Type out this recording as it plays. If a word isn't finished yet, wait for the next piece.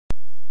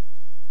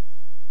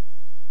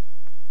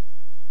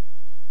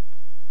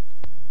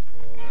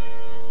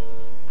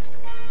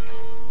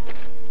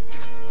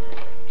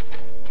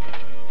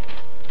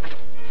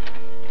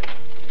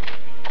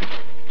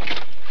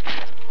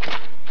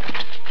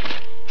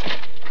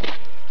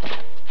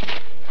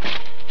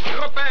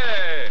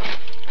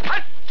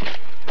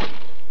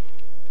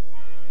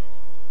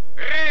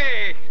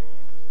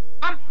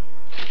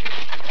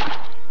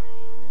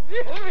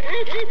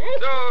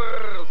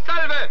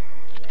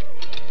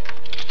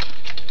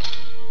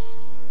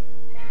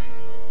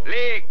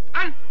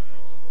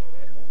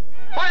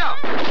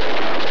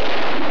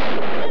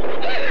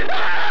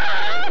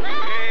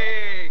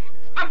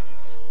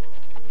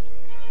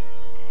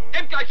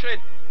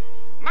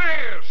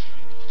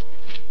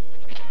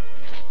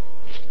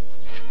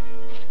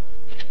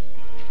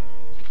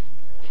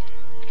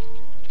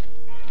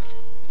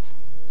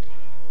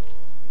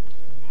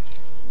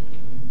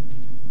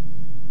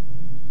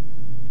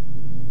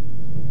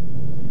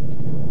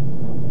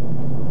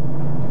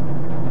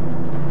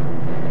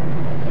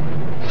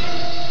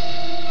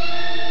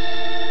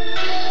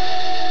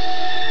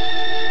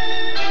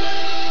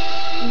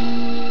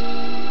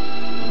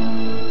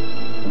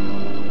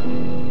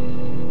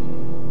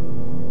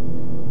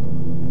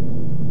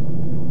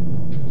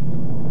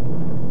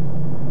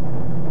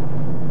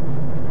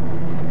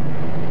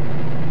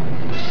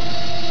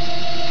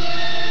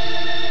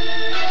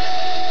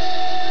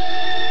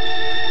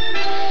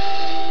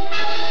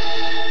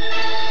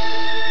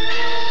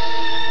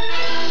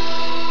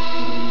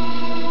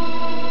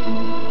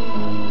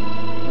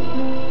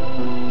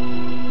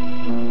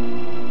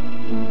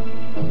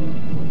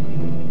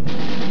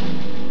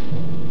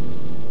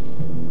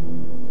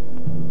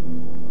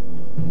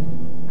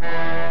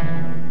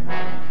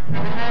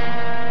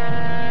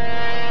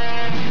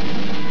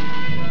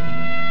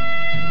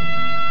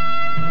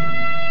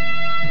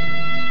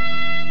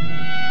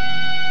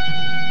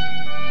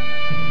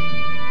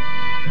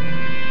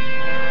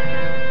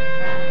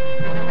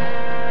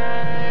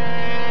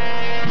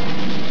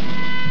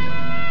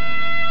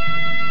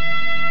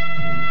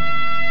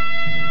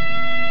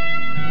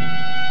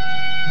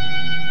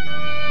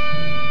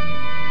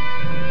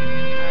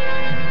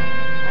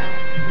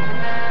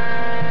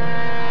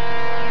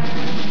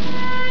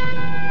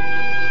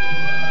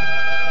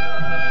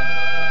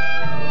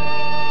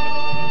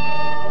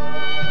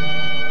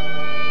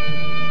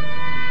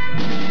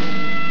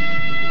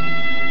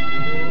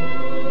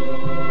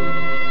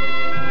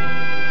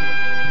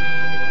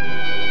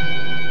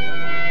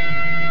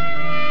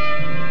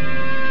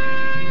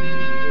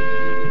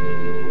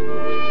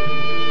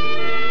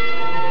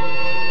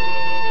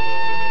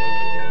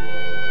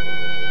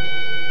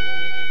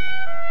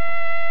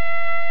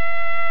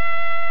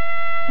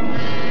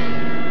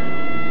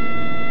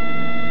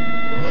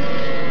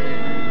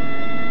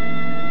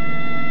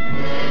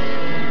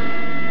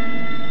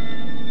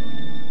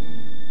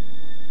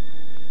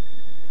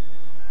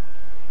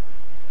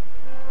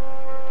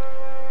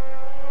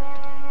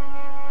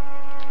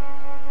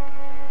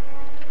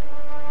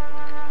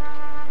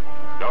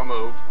Don't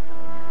move.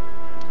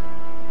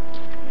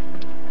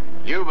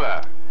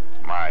 Luba,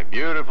 my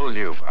beautiful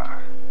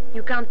Luba.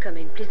 You can't come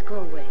in. Please go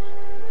away.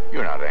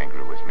 You're not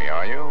angry with me,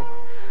 are you?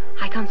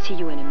 I can't see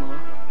you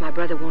anymore. My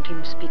brother won't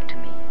even speak to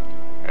me.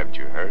 Haven't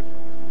you heard?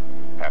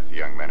 Half the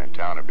young men in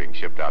town are being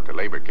shipped out to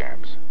labor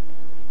camps.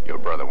 Your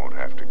brother won't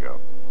have to go.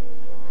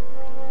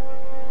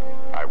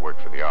 I work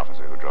for the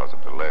officer who draws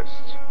up the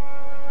lists.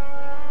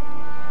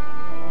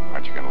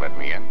 Aren't you going to let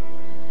me in?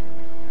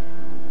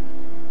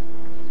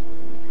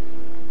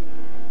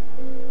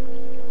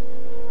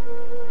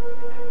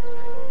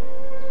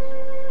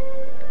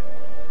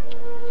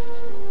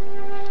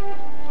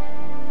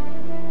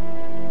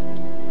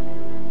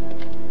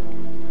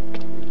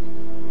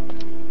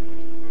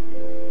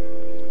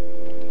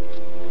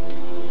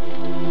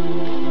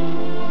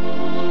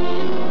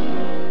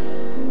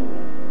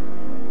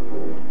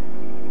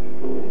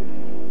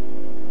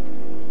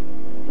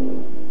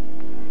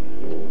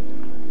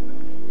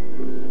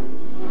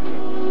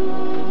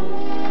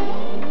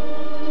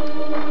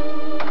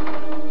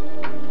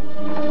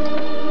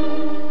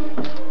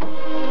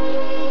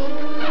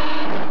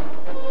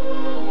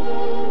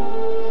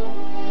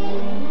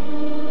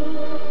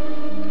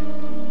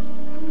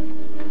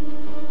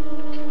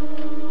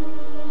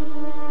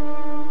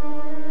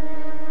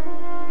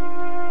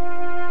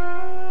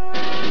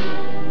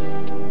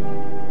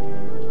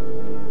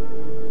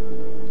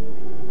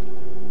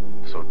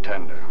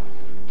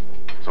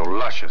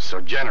 So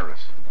generous.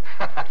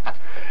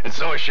 And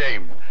so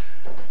ashamed.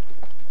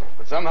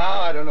 But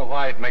somehow, I don't know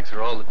why it makes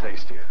her all the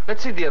tastier.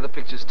 Let's see the other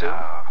pictures, too.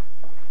 Ah,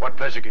 what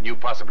pleasure can you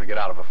possibly get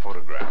out of a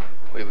photograph?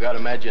 We've got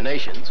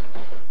imaginations.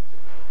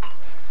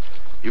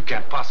 You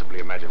can't possibly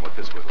imagine what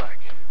this was like.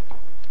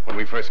 When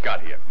we first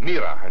got here,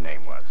 Mira, her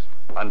name was.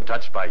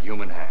 Untouched by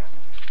human hand.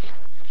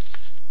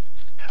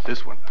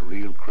 This one, a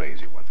real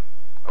crazy one.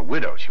 A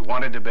widow, she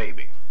wanted a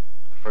baby.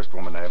 The first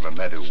woman I ever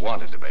met who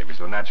wanted a baby,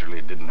 so naturally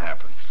it didn't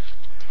happen.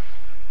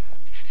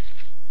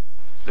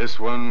 This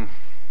one,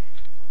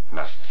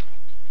 nothing.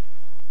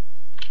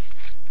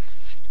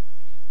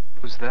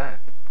 Who's that?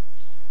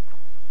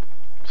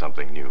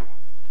 Something new.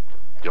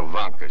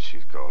 Jovanka,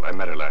 she's called. I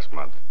met her last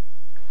month.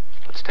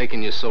 What's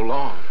taking you so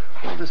long?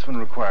 Well, this one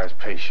requires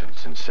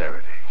patience,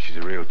 sincerity. She's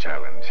a real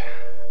challenge.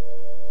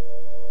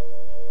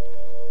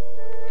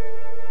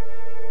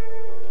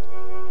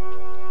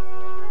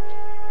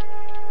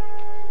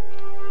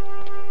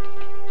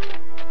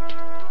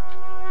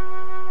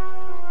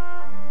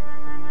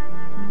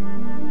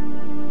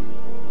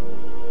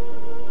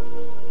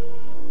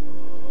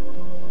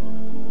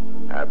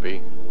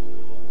 Happy?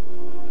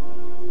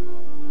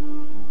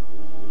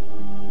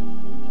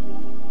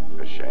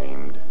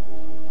 Ashamed?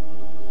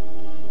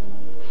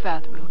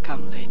 That will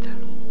come later.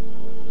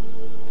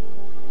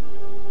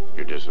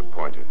 You're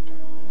disappointed.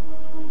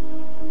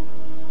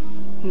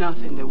 Not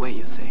in the way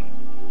you think.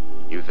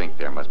 You think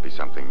there must be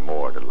something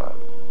more to love.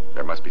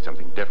 There must be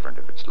something different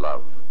if it's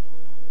love.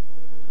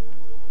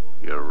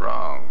 You're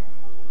wrong.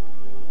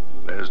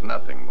 There's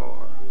nothing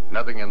more.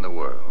 Nothing in the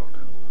world.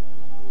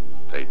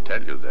 They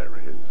tell you there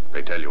is.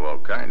 They tell you all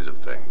kinds of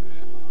things.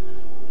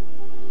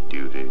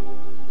 Duty,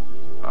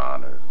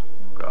 honor,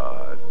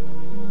 God,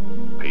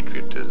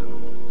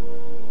 patriotism.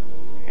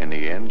 In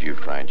the end, you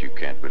find you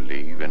can't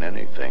believe in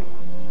anything.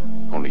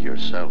 Only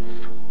yourself.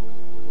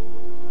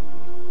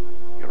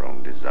 Your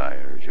own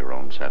desires, your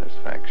own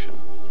satisfaction.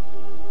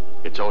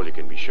 It's all you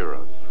can be sure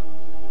of.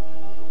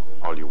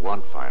 All you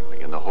want,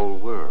 finally, in the whole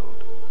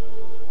world.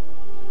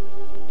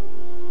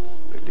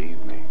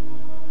 Believe me.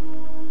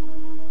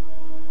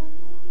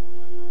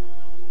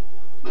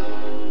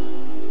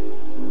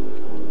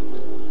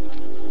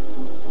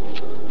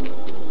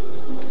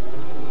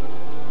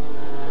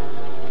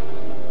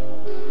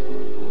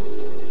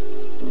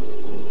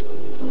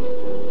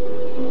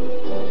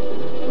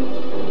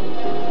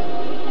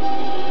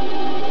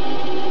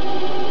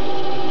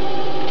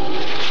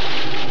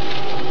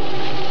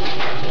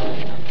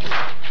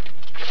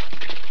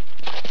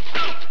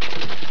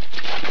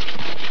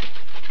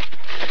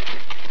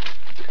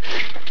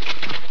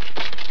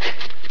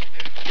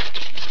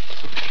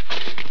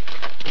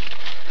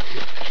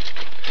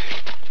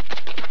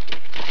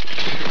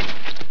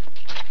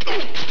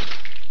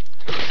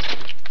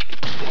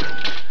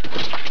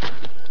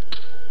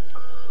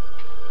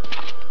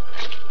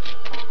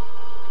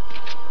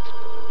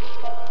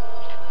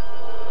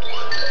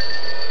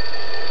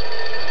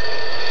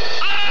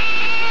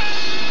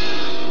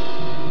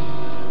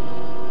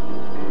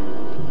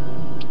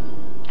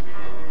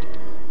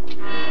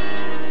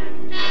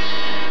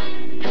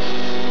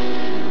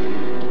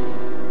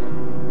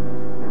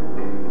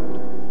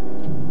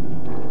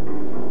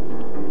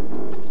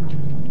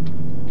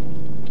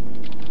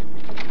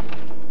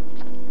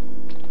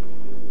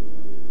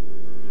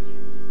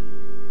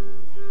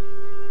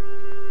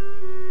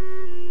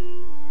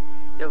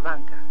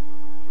 Jovanka.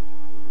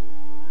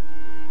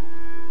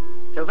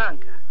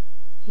 Jovanka.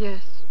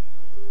 Yes.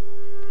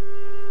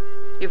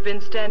 You've been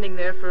standing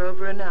there for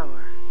over an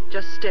hour,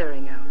 just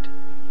staring out.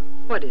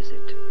 What is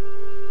it?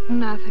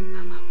 Nothing,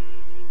 Mama.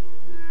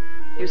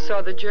 You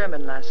saw the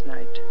German last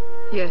night.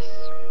 Yes.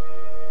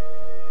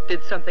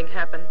 Did something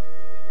happen?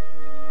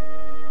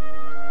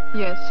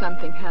 Yes,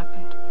 something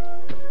happened.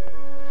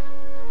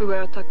 We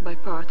were attacked by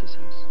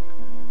partisans.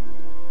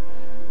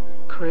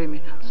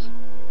 Criminals.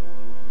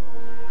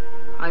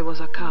 I was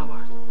a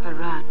coward. I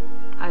ran.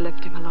 I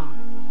left him alone.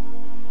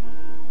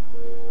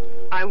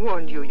 I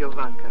warned you,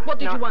 Jovanka. What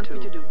did you want me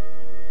to do?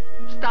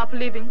 Stop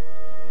living?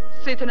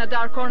 Sit in a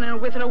dark corner and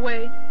wither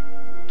away?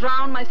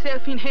 Drown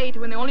myself in hate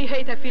when the only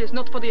hate I feel is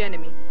not for the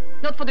enemy,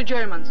 not for the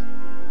Germans,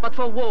 but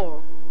for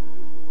war.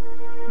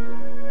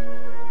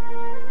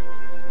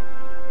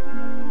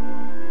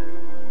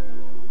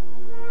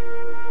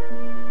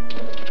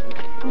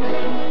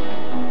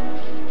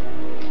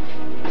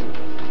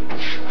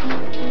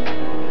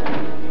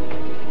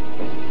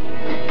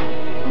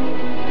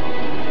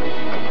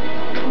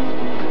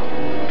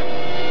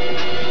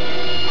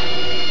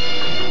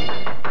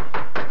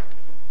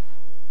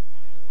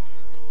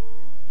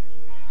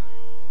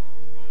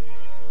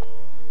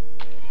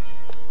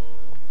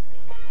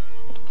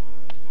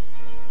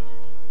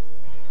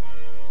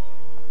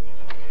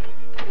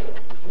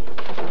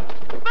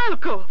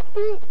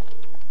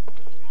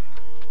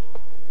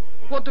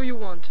 What do you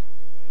want?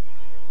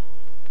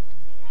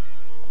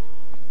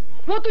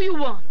 What do you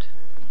want?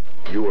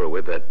 You were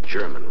with that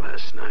German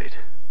last night.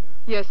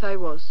 Yes, I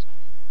was.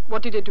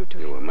 What did they do to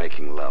him? You were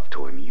making love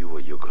to him. You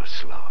were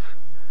Yugoslav.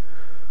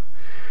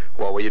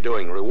 What were you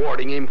doing?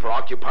 Rewarding him for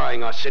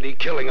occupying our city,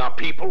 killing our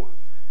people?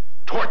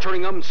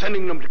 Torturing them,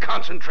 sending them to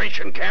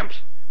concentration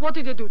camps? What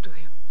did they do to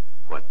him?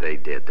 What they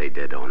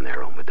did on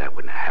their own, but that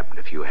wouldn't have happened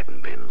if you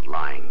hadn't been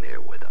lying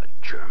there with a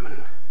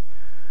German.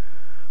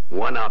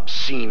 One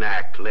obscene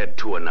act led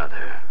to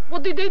another.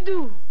 What did they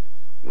do?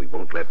 We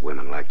won't let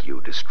women like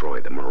you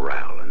destroy the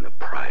morale and the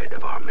pride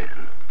of our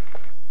men.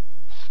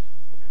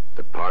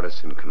 The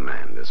partisan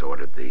command has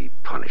ordered the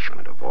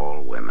punishment of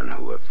all women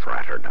who have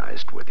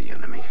fraternized with the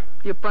enemy.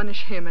 You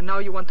punish him, and now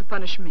you want to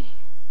punish me.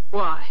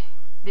 Why?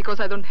 Because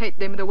I don't hate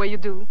them the way you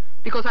do?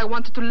 Because I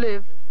wanted to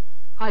live?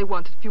 I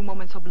wanted a few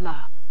moments of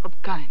love, of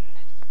kindness.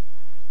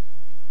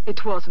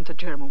 It wasn't a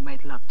German who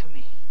made love to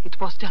me.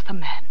 It was just a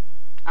man.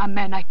 A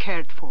man I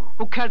cared for,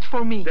 who cared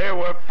for me. There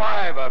were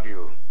 5 of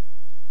you.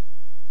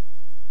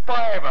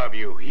 5 of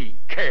you he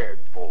cared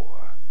for.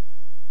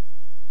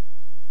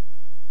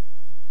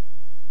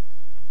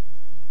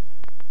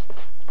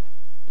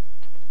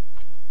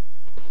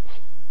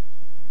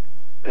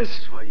 This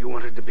is why you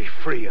wanted to be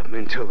free of him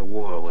until the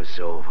war was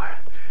over.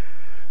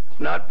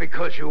 Not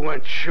because you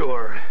weren't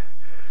sure,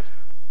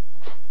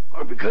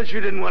 or because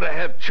you didn't want to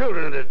have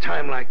children at a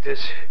time like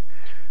this.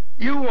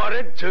 You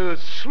wanted to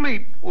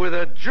sleep with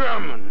a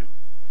German.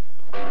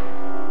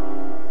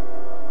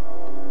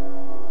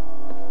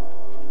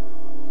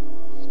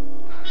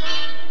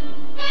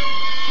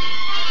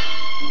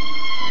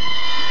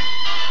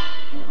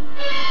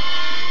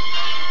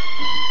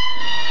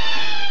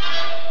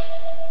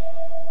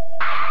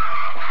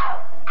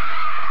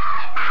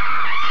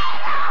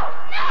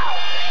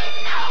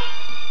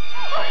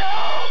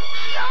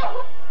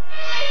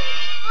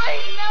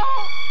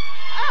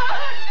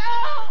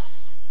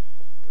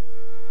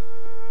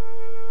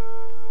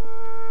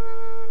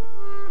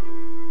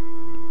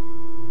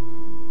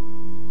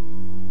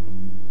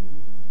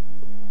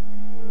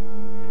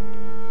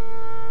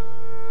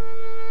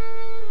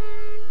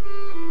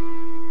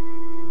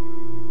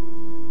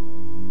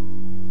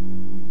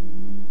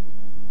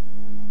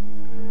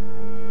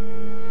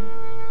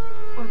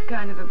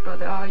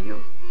 Brother, are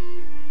you?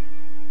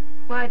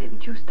 Why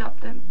didn't you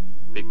stop them?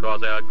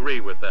 Because I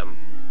agree with them.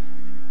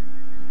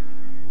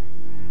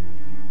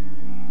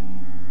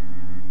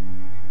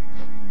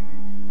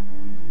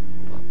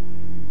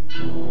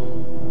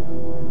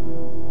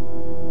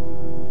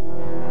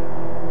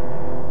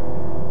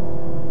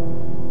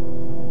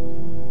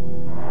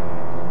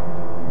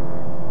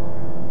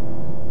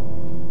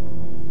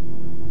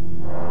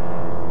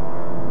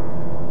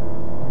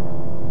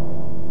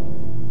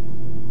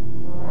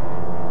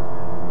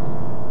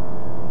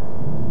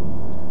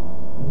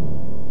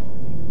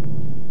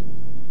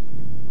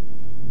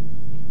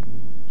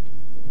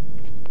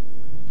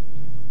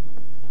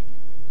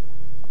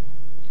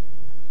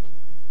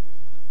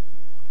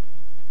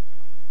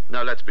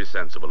 Now let's be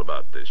sensible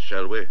about this,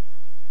 shall we?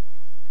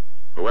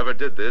 Whoever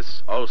did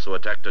this also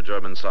attacked a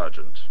German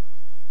sergeant.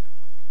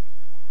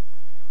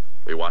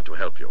 We want to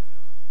help you.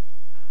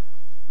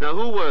 Now,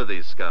 who were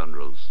these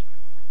scoundrels?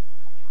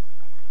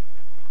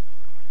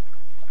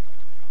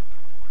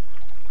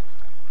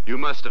 You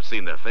must have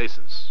seen their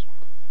faces.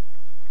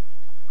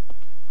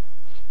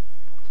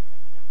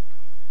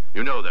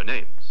 You know their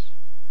names.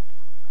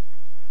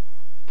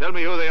 Tell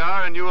me who they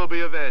are and you will be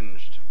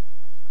avenged.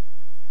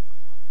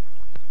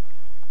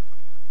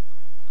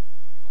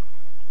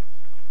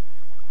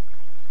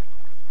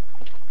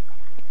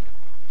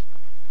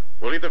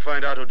 We'll either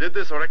find out who did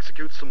this or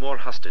execute some more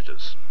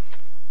hostages.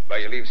 By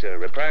your leave, sir,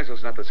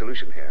 reprisals not the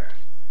solution here.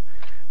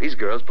 These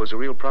girls pose a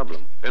real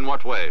problem. In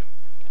what way?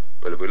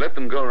 But if we let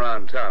them go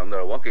around town, they're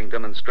a walking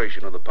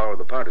demonstration of the power of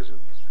the partisans.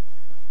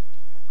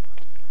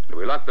 If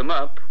we lock them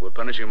up, we're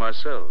punishing them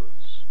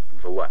ourselves. And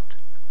for what?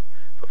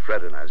 For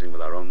fraternizing with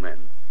our own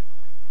men.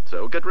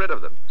 So get rid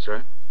of them.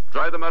 Sir?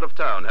 Drive them out of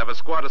town, have a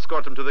squad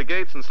escort them to the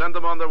gates, and send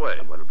them on their way.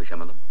 And what will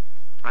become of them?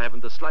 I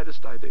haven't the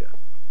slightest idea.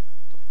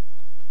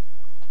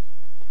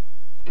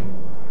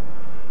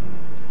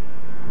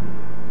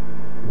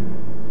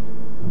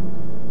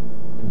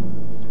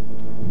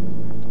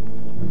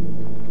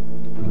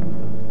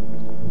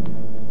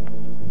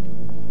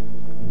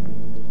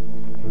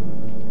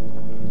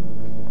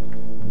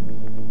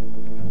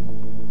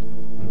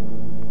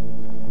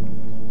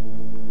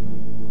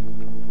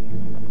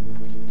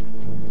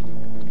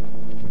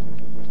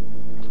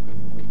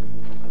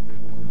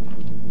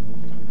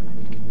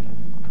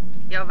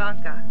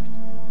 Jovanka,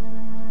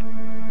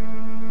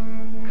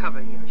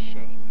 cover your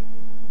shame.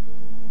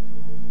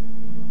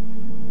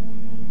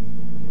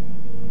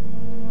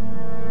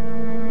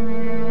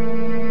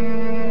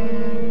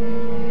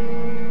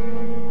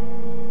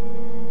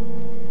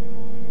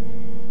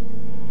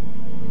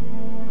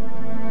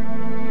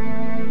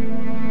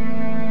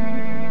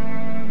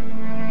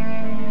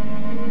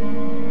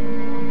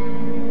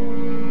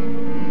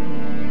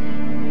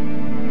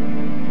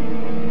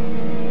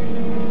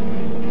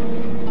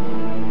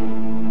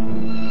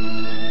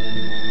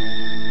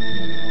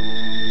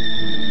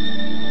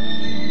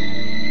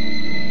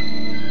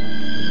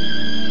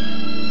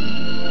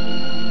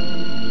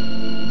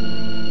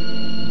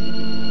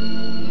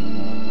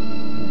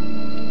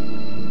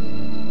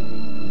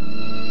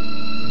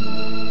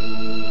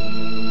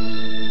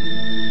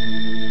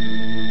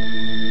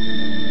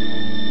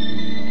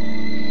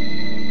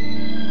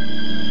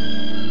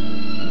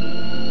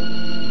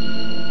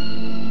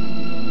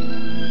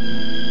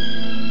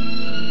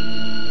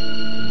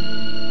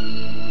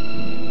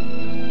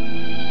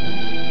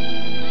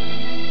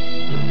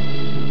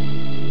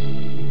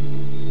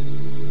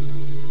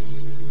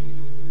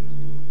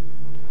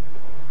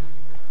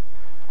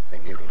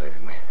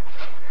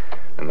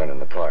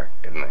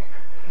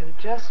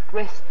 Just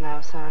rest now,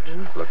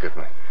 Sergeant. Look at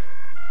me.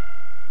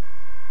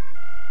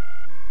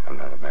 I'm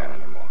not a man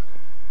anymore.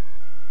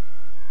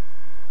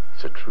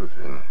 It's the truth,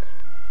 isn't it?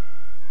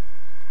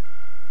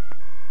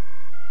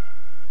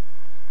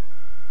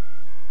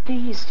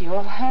 Please,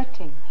 you're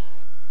hurting me.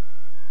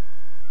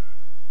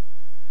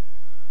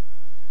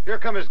 Here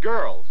come his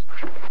girls.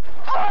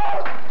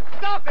 Oh!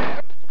 Stop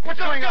it! What's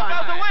going on?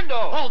 Jump out the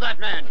window! Hold that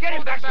man! Get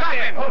him back! Stop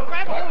him!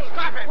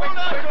 Stop him! Hold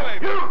on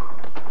to him!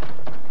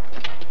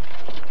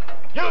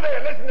 You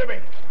there, listen to me.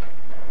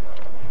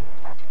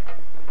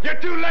 You're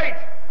too late.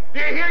 Do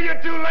you hear?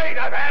 You're too late.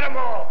 I've had them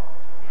all.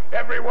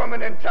 Every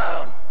woman in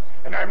town.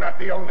 And I'm not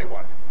the only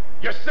one.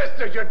 Your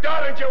sisters, your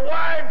daughters, your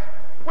wives.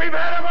 We've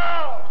had them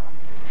all.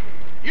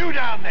 You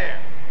down there.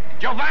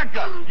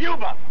 Jovanka,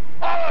 Yuba,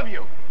 all of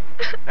you.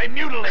 They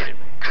mutilated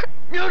me.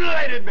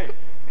 Mutilated me.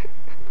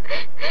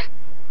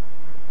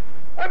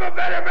 I'm a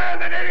better man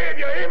than any of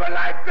you, even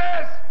like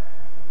this.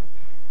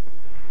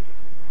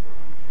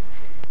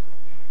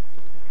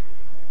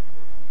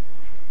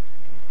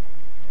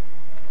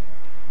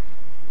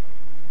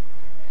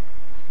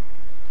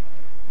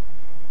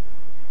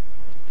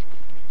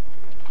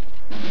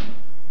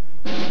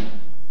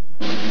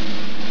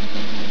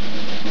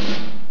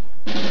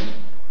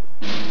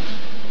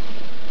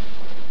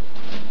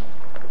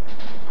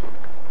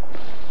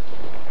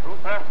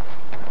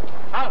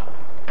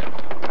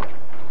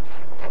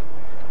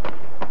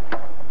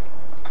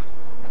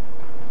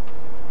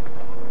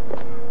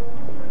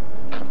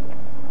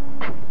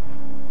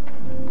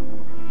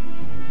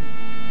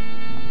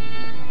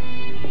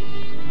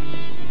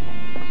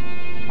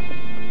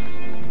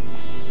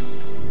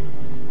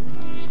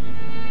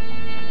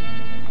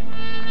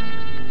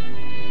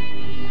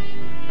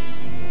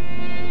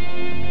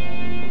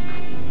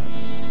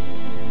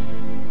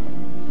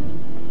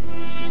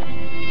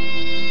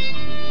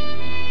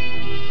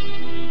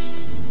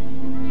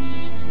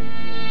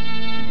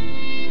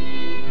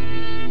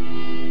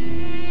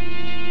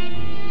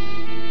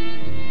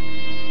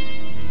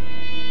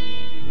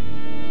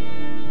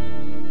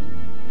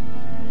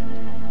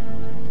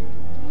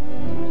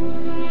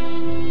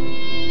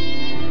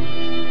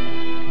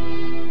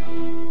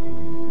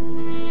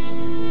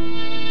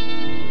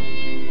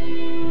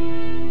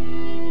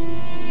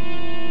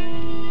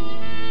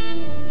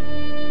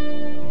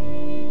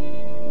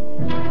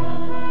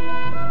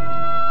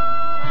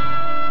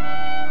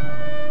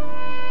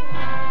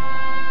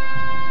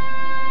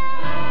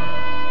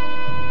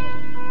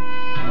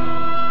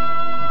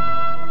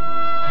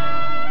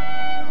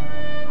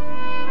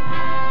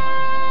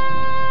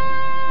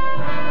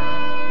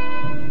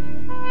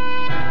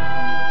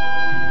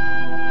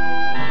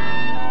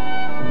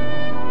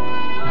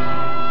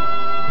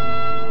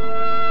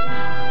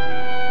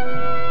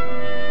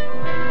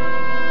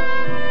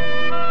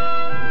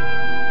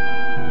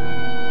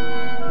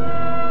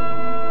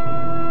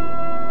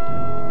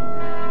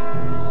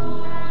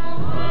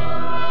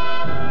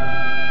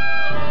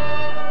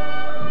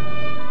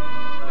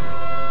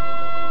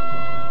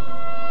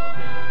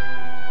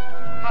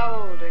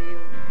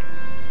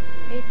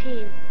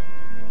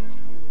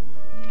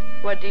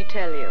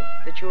 tell you?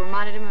 That you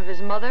reminded him of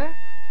his mother?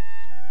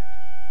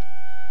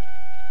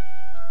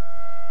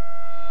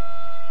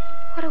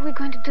 What are we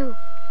going to do?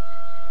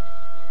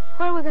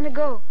 Where are we going to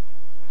go?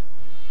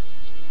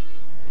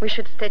 We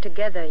should stay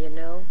together, you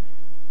know.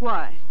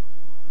 Why?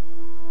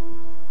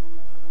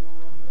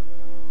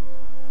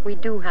 We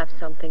do have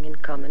something in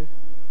common.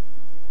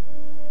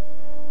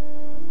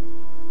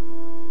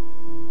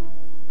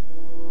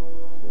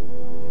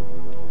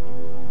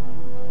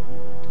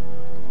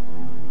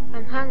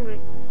 I'm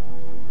hungry.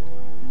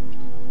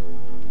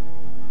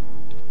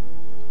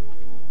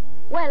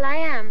 Well, I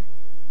am.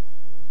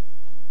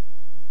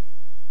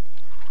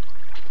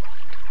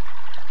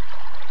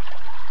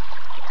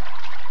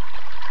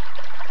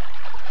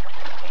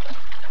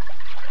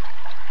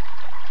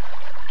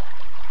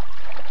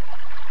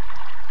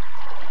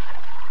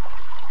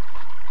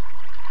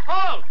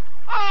 Halt!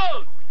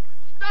 Halt!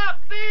 Stop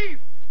thief!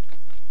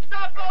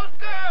 Stop those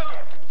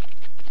girls!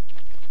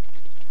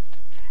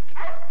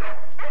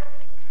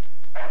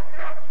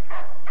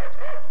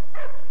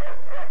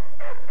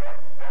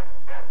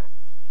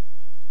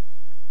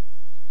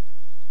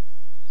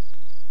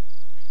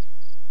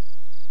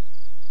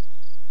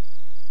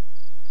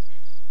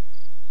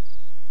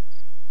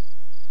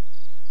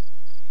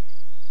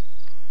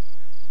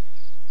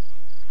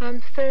 I'm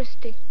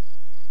thirsty.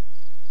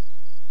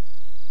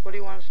 What do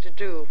you want us to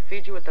do?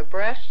 Feed you with the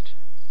breast?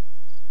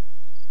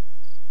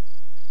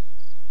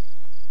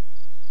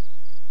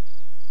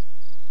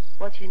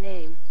 What's your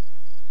name?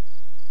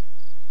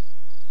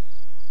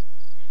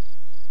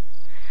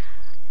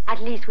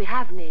 At least we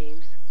have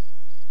names.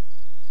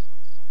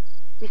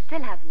 We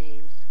still have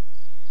names.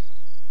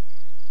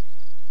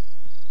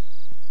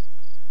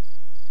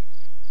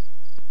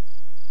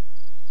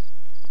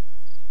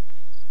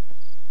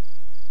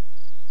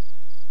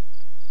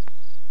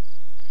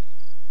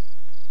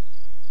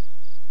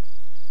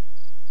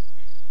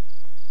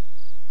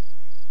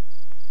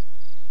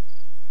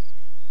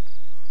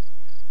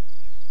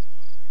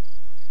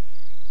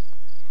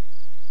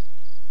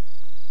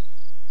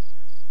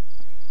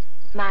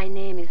 My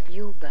name is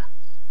Yuba.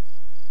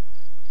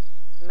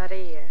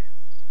 Maria.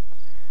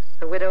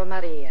 The widow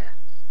Maria.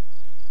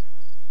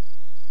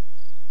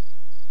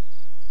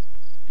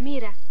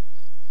 Mira.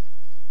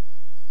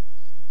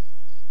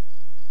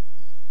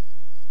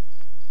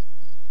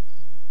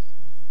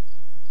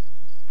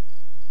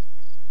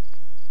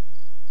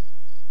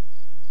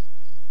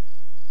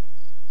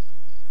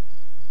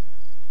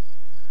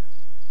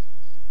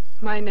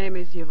 My name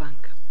is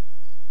Jovanka.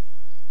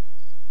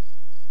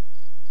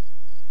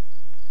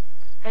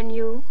 And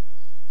you?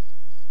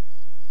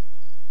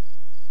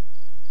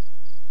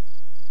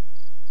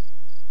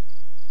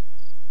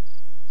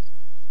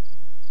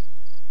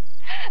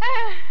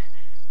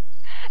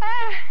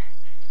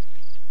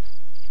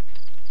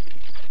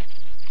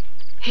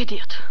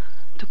 Idiot.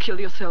 To kill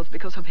yourself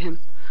because of him.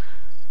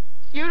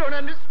 You don't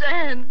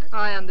understand.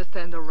 I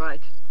understand, all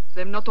right.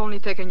 They've not only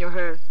taken your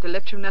hair, they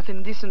left you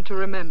nothing decent to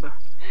remember.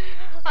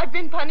 I've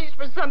been punished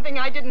for something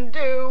I didn't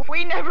do.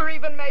 We never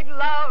even made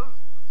love.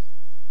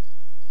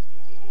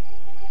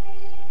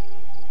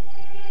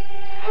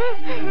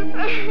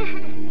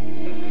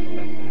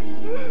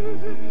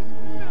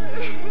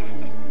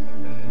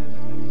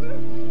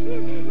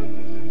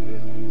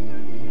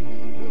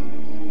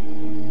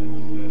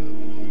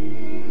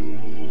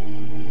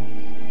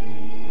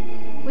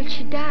 Will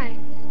she die?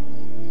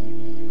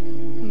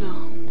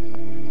 No,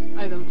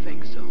 I don't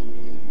think so.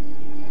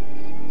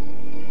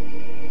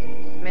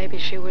 Maybe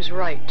she was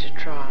right to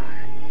try.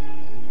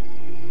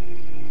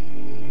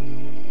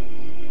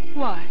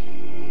 Why?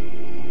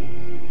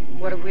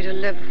 What are we to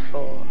live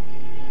for?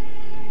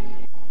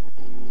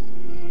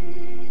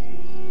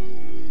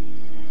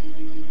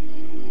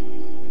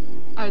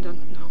 I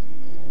don't know.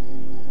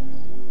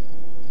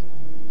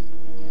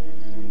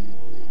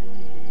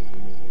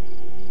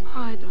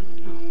 I don't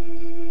know.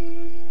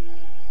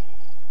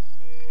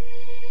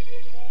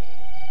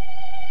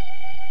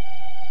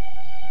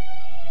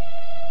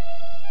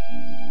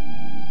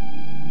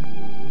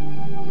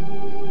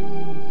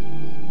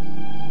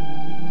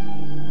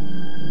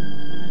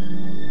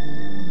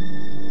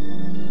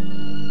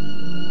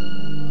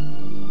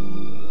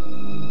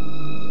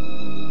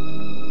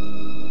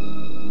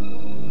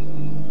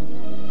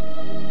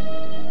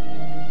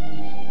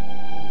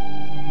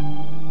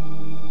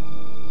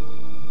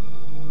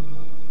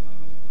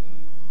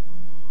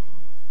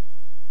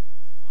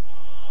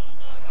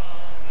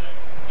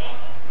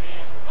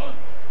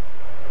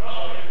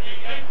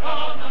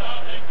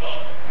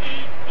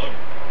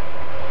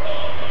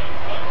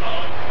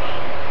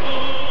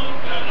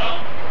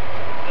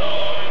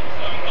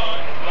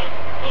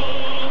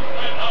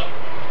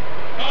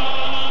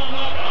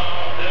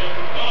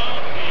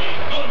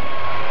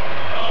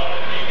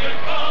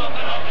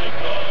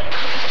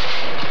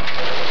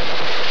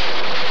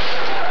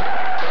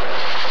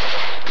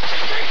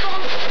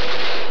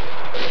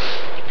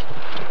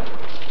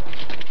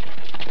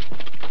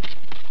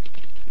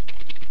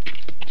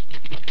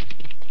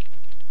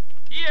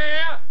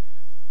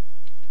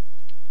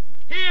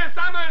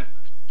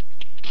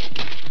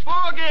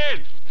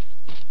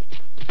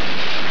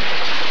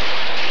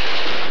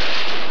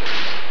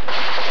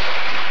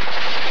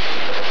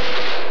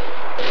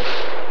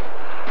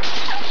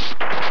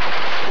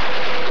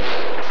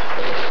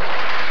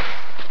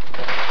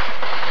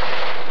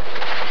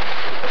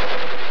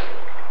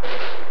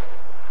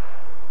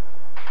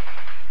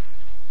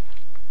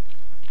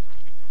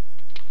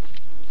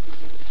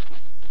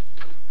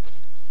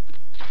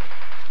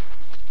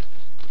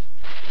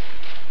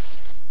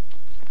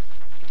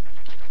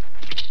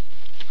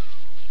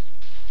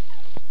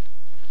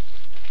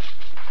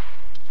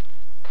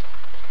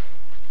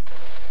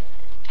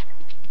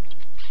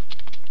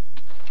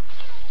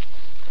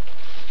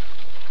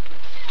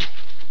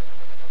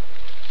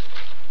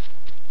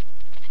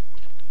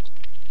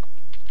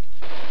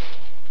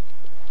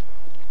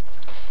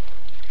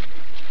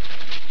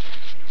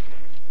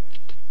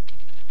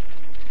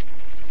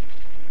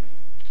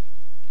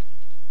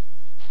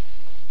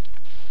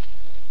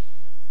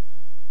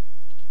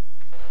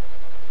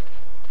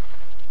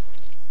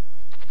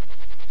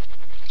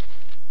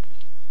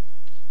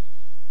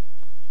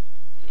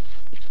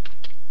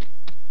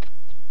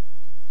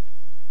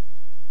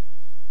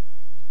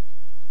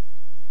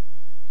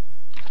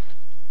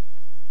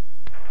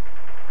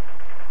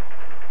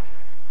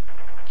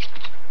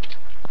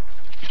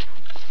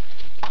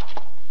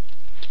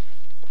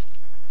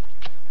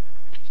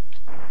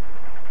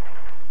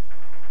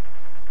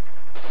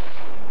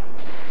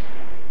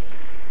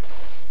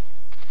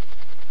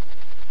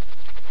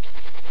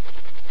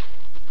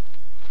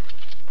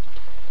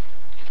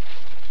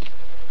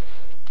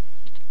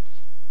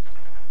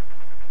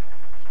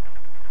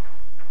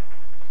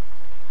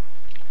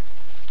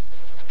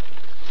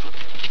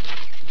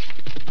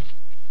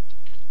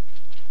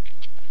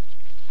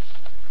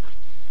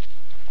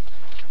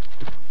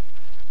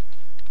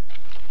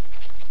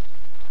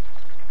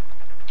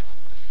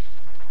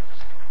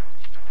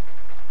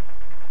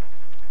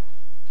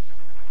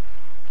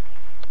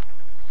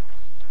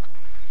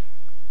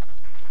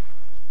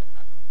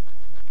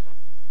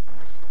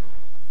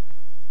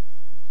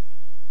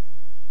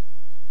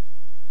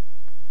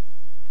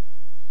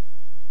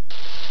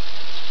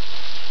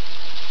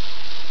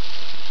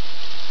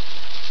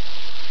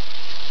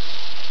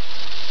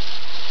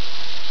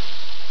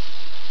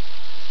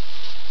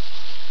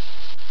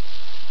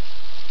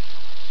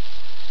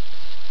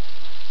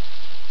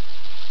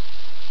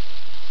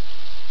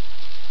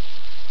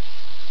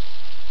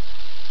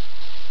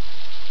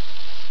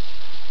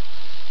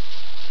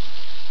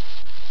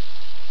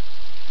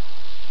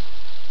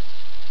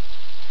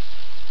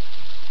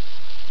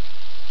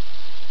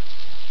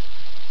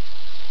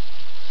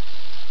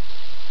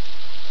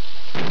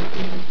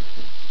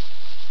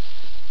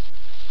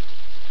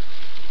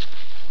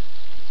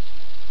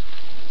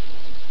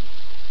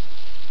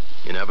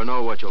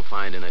 know what you'll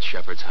find in a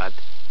shepherd's hut.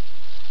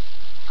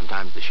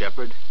 Sometimes the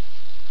shepherd,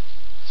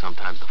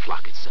 sometimes the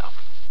flock itself.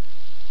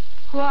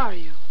 Who are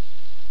you?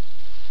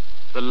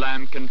 The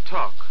lamb can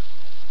talk.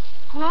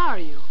 Who are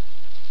you?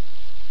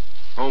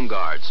 Home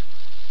guards.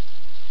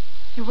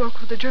 You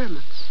work with the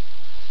Germans.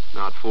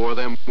 Not for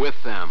them,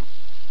 with them.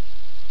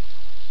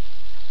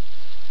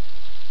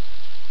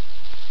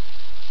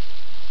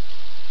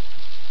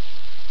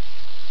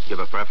 You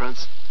have a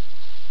preference?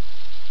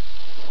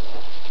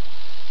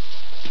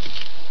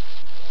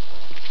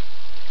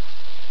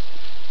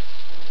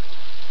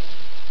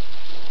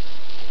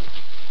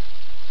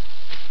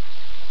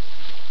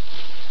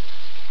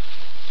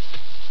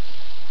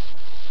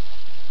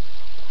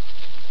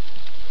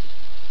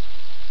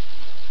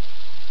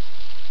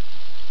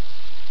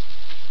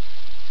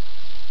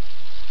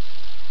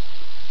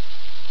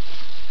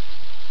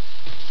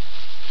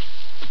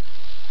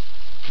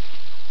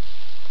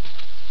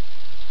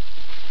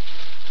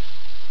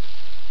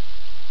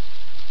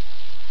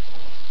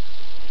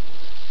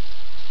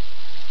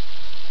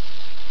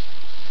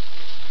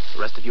 The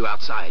rest of you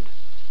outside.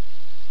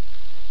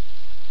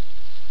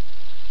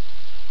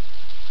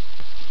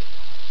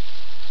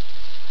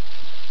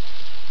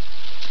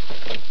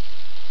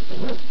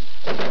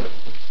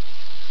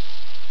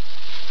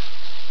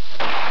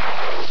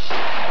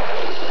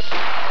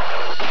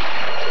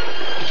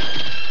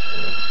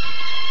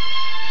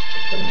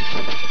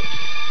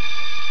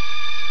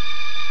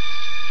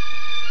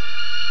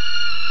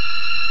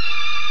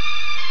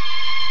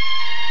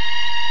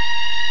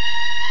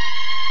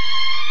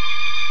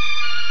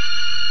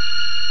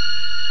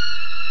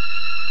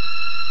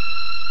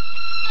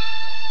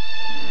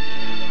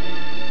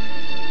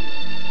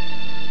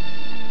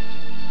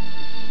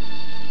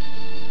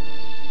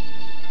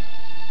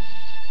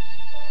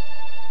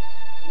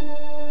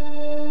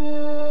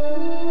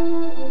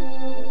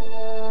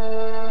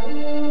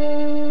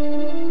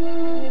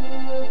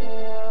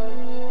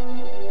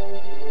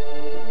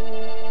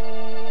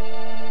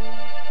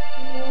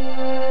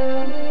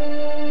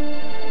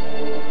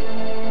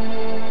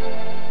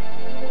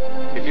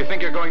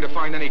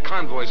 Any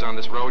convoys on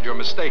this road, you're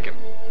mistaken.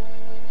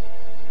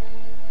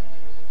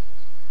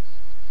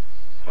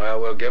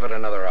 Well, we'll give it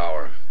another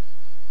hour.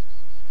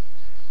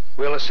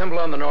 We'll assemble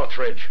on the North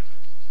Ridge.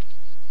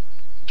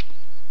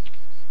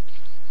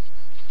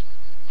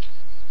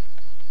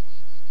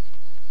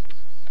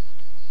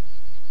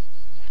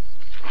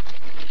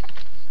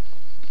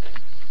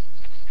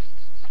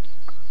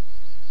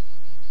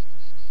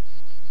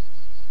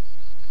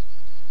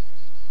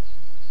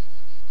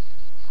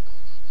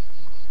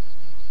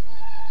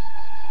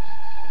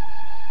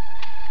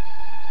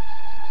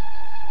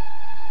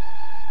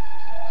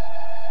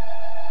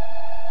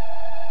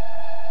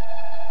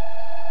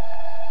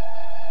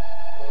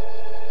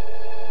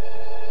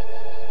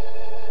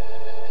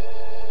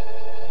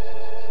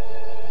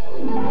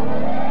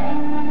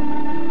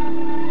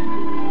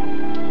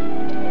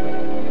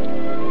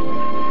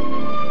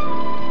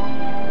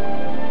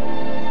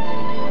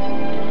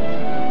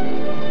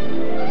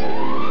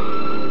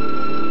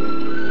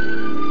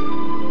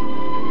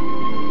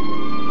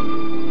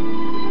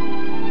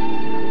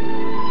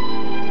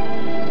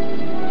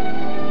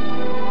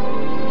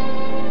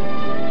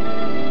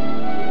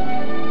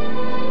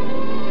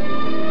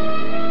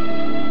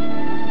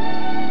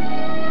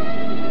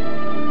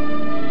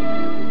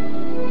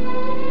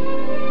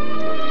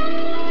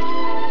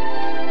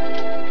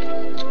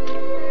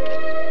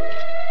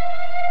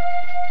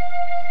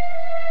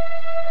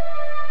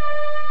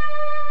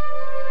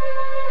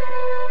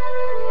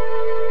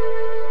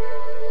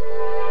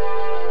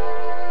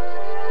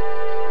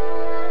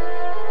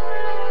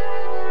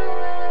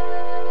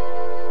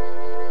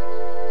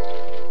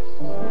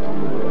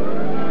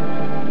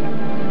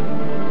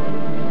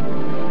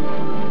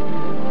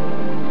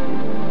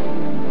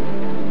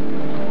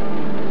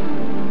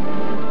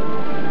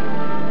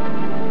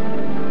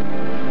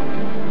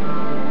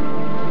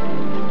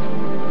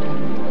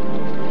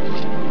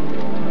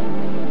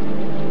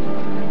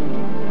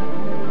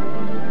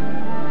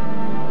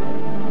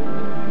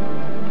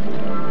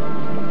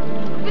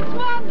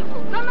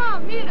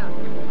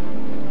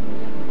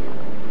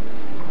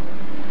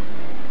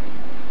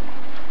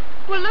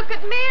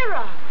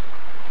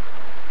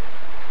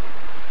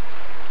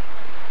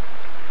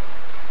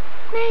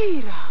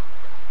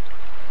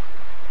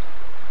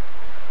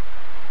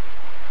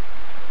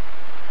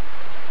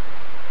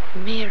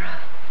 Vera.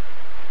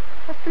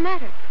 What's the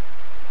matter?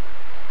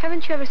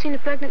 Haven't you ever seen a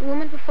pregnant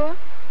woman before?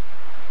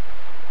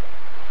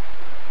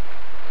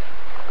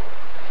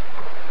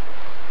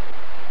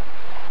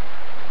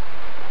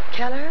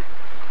 Keller?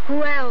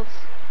 Who else?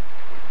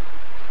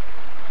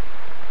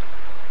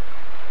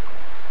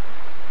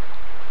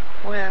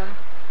 Well,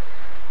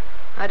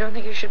 I don't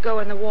think you should go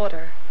in the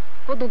water.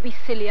 Oh, don't be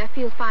silly. I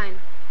feel fine.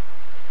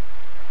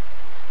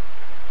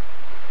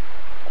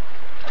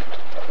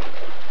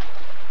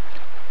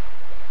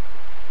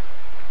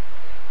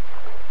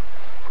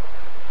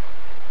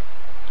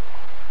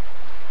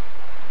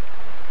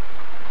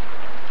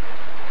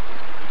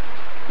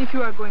 If If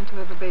you are going to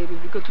have a baby,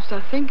 we got to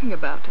start thinking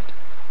about it.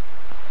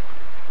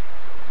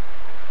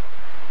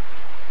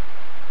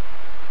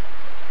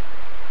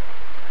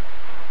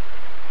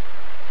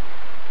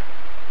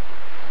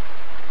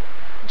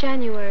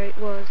 January it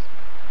was.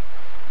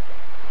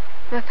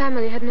 My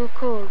family had no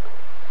cold.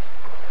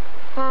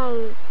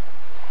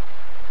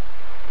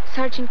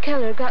 Sergeant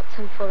Keller got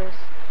some for us.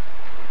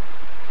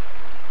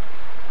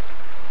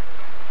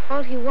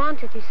 All he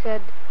wanted, he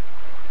said,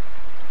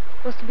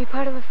 was to be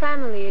part of a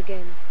family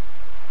again.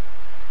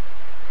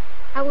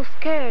 I was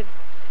scared.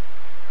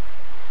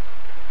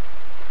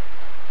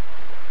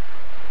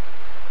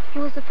 He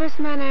was the first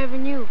man I ever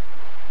knew.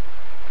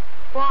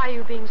 Why are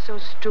you being so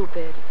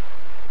stupid?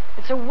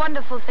 It's a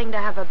wonderful thing to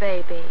have a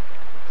baby.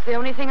 It's the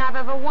only thing I've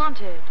ever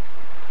wanted.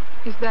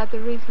 Is that the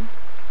reason?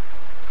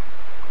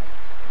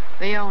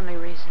 The only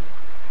reason.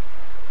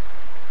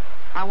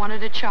 I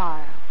wanted a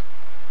child.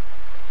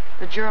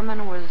 The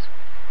German was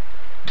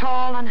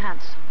tall and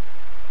handsome.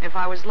 If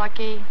I was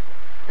lucky,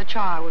 the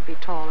child would be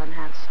tall and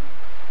handsome.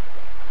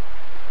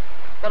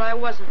 But I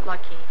wasn't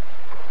lucky.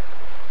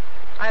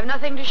 I have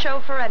nothing to show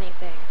for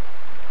anything.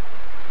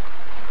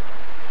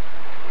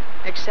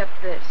 Except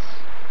this.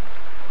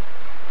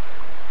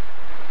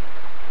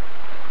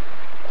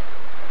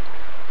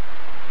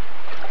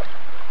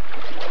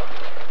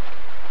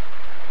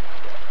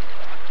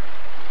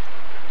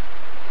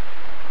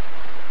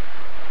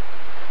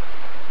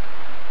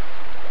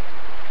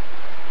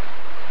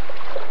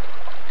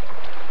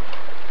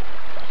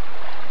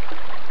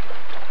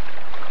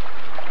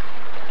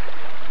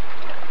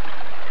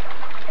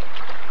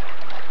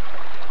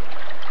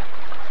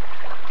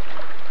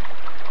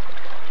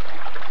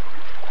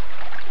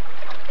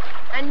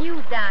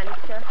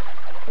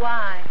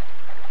 Why?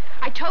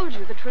 I told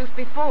you the truth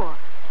before.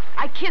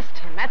 I kissed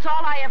him. That's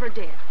all I ever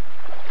did.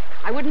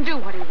 I wouldn't do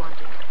what he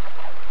wanted.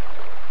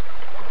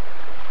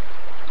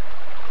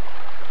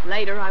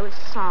 Later, I was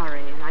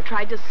sorry, and I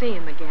tried to see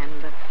him again,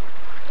 but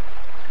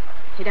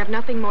he'd have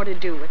nothing more to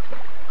do with me.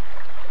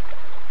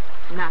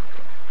 Nothing.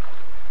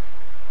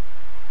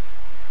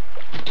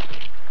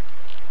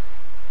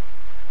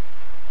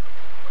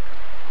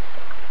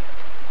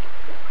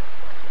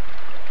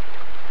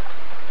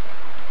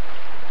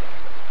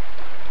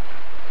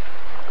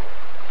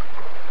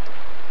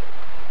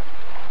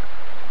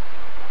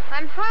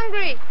 I'm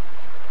hungry.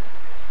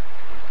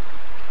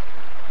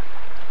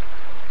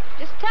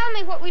 Just tell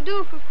me what we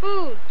do for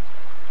food.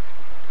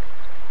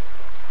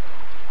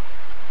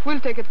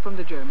 We'll take it from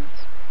the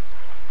Germans.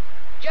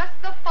 Just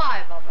the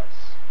 5 of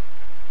us.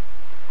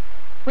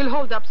 We'll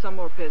hold up some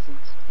more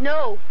peasants.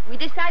 No, we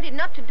decided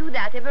not to do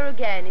that ever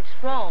again.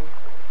 It's wrong.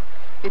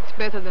 It's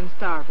better than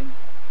starving.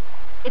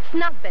 It's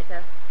not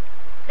better.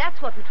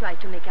 That's what we try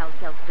to make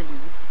ourselves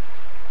believe.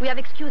 We have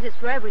excuses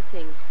for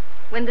everything,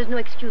 when there's no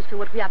excuse for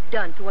what we have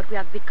done, for what we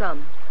have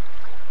become.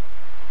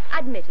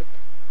 Admit it.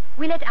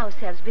 We let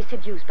ourselves be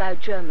seduced by a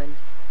German.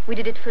 We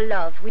did it for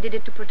love. We did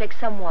it to protect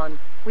someone.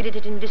 We did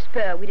it in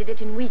despair. We did it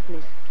in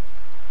weakness.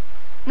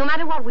 No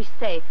matter what we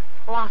say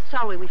or how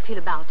sorry we feel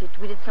about it,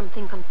 we did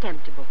something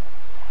contemptible.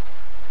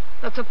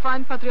 That's a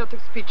fine patriotic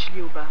speech,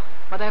 Luba,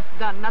 but I've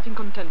done nothing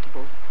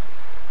contemptible.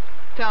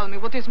 Tell me,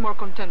 what is more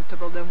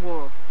contemptible than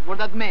war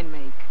that men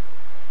make?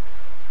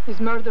 Is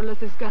murder less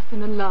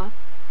disgusting than love?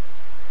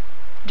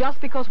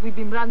 Just because we've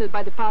been branded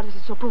by the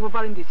partisans or proof of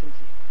our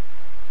indecency.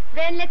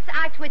 Then let's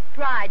act with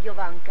pride,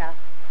 Jovanka.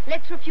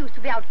 Let's refuse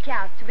to be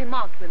outcast, to be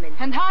marked women.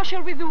 And how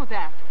shall we do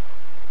that?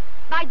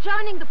 By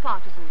joining the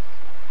partisans.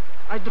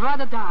 I'd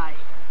rather die.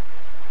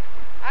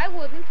 I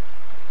wouldn't.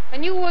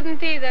 And you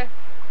wouldn't either.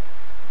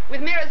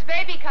 With Mira's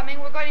baby coming,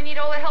 we're going to need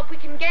all the help we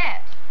can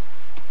get.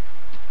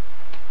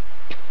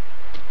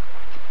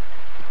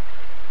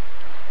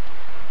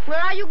 Where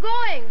are you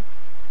going?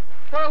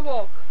 For a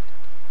walk.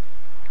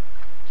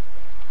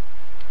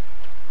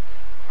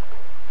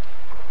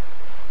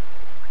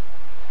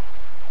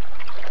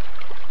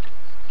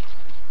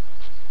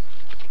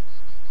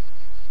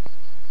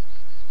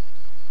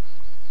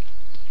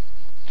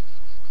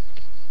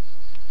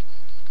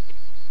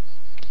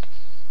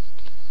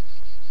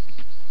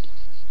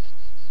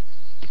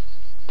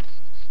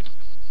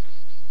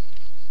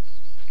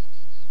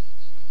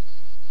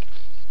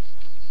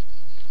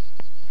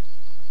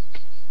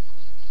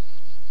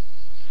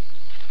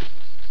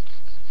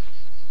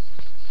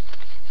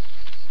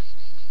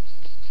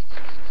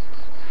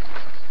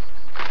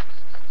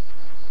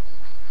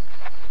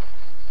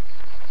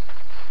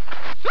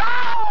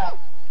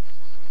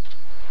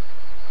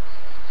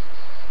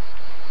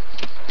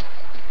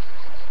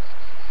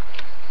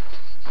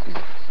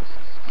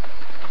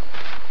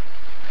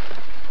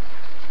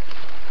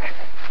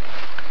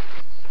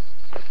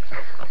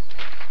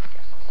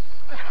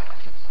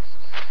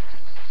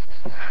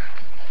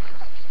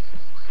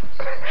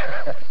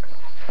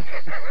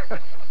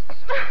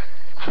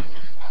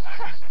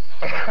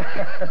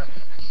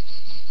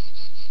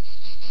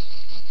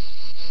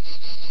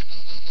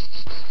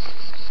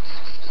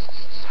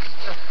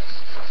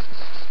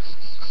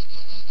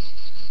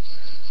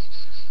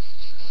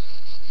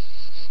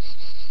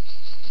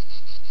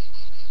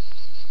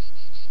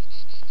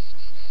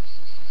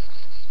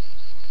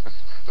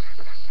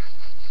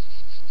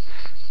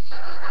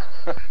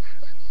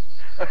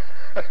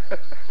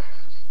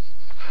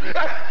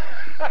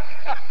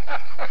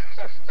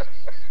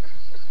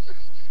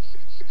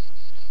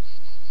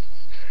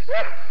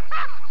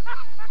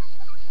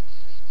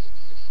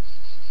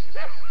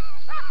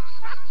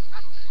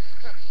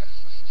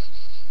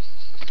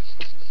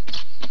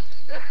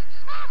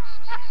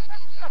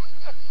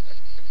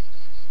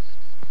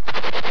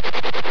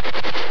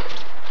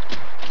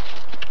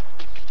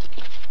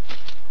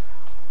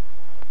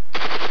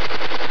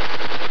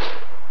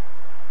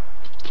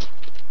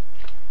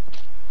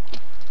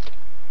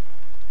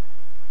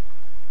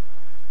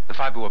 The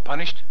 5 who were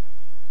punished?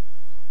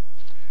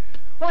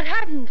 What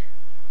happened?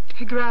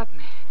 He grabbed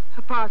me.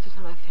 A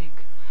partisan, I think.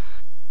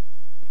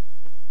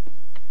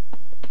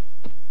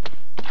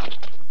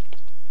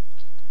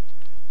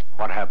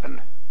 What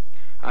happened?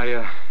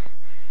 I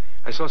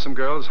saw some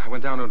girls. I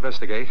went down to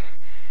investigate.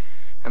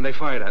 And they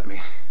fired at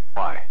me.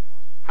 Why?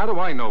 How do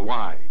I know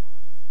why?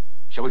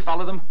 Shall we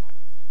follow them?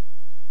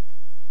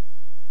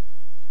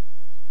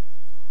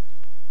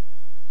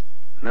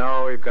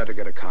 No, we've got to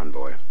get a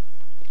convoy.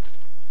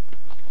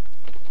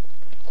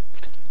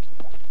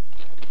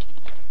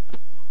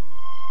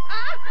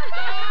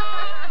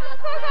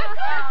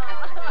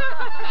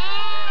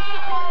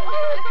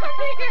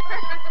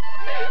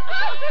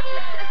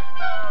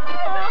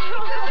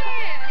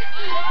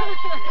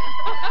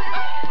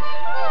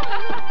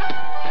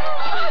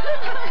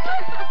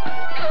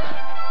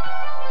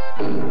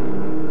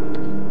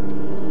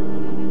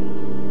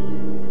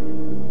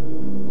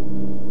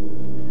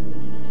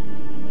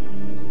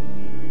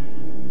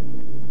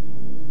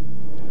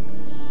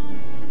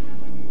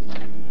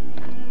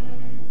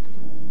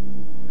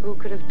 Who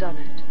could have done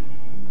it?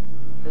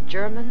 The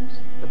Germans?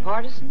 The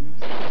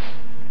partisans?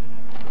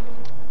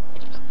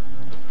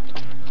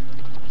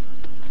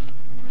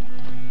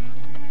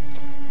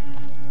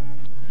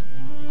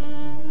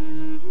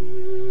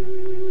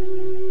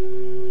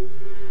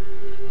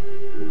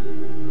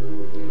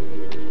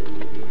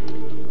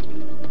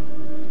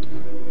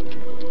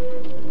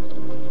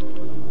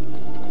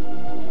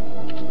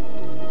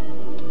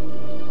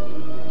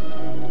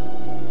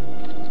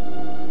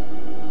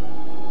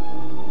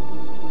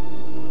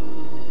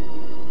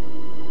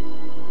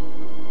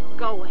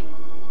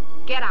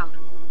 Get out.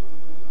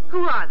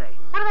 Who are they?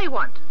 What do they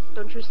want?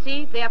 Don't you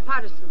see? They are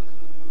partisans.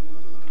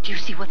 Do you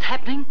see what's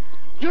happening?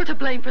 You're to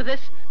blame for this.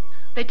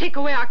 They take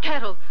away our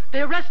cattle.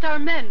 They arrest our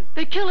men.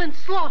 They kill and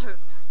slaughter.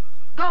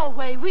 Go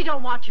away. We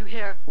don't want you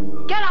here.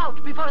 Get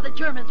out before the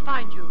Germans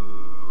find you.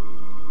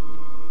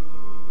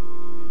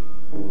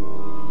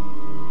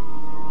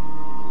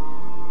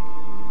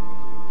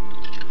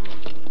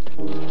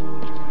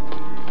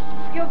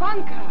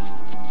 Jovanka!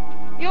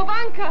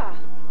 Jovanka!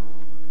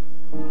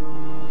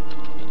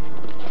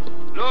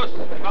 Los,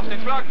 mach den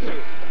Schlag zu.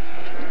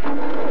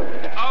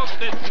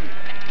 Aufsitzen.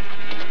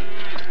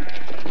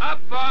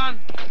 Abfahren.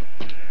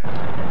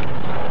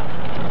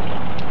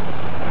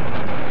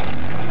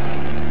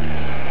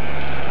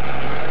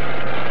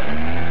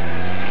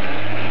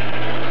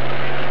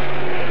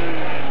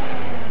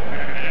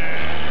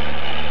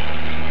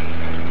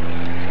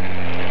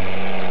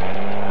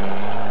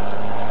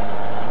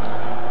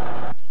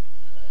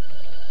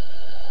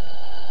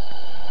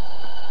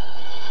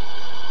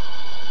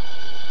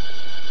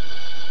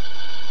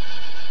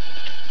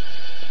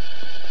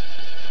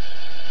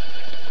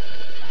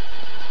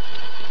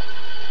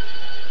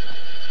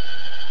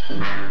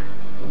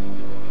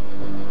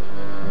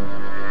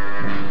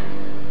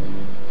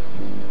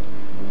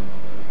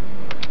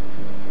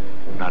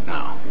 Not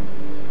now.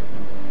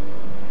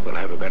 We'll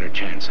have a better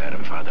chance at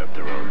him farther up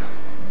the road.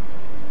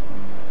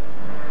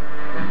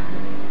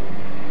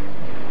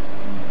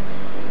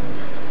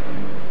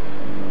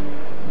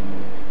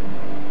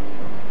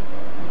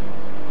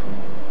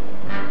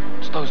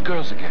 It's those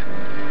girls again.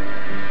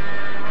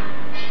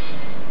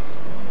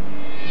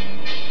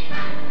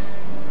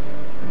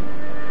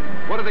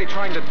 What are they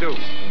trying to do?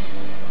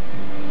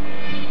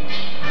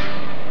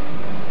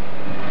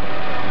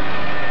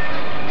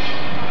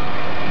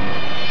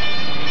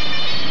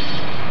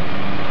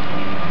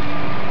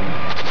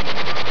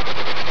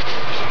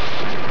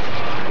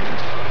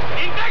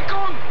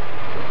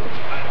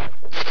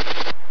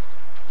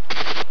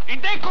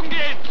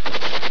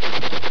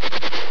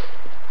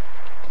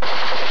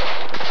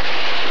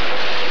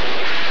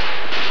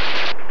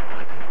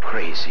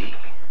 Crazy.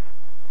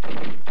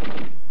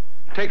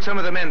 Take some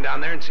of the men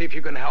down there and see if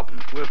you can help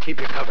them. We'll keep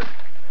you covered.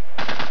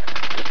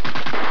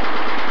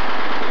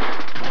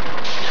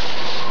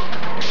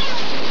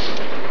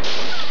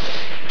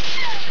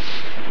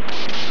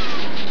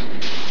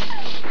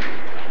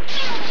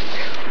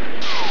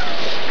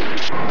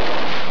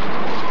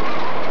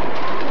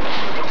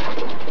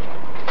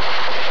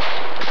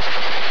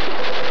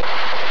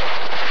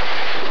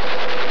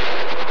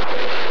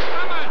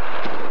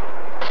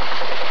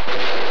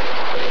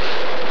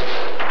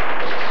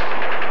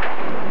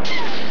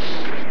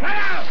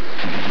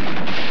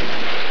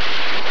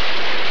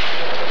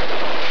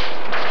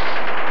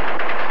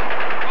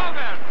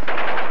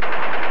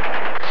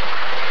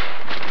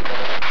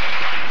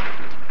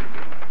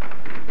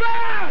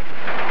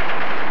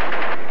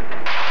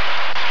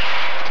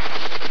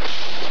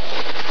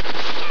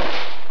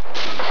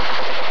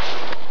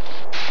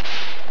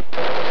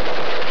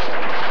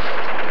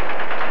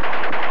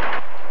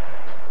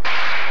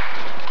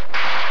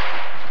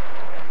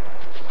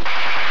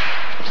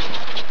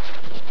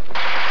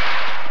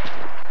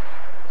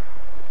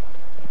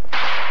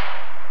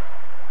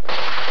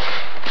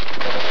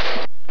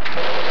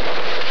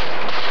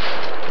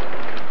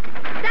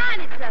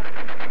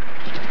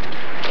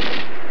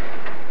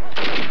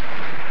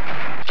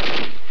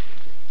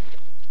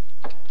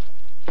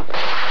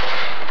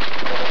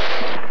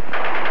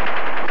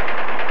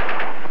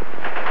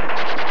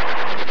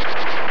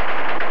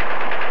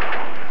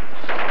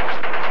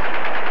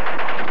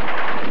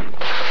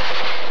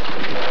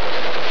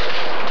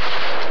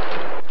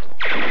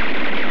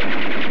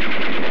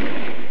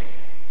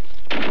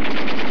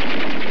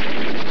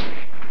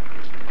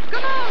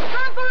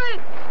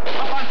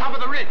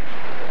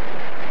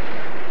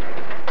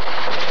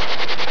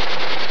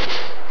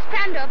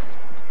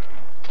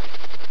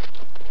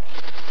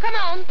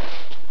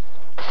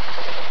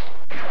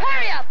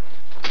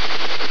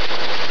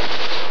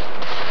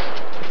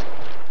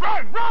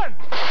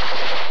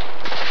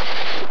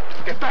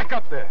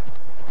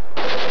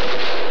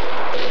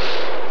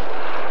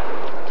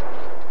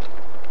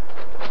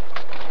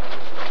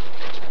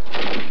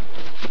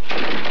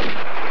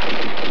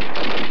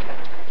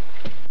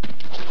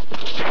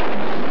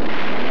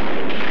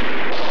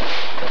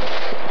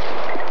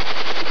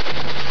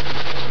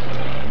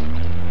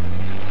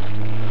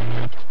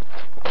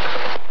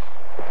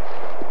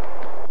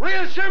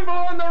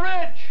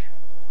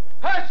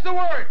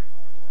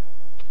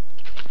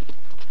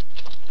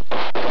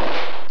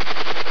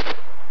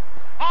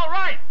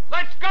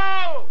 Let's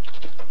go!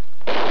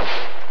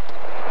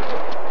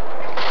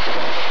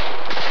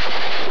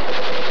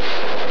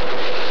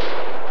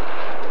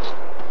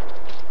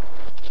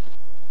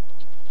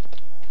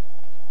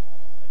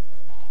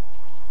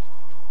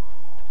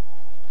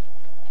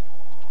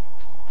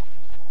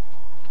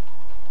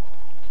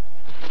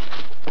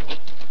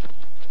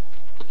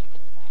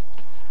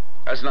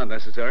 That's not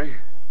necessary.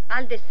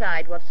 I'll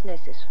decide what's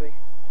necessary.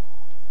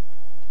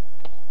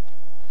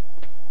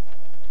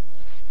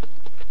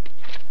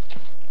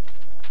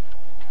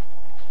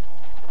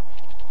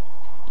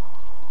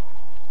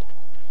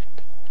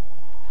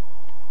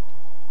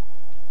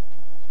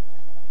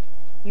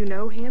 You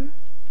know him?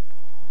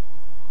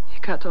 He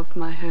cut off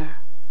my hair.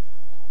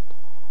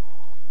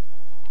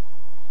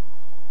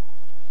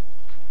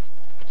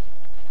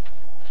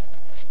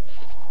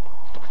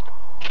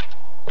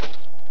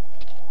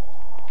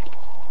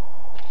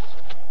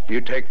 You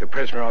take the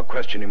prisoner, I'll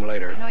question him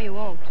later. No, you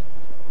won't.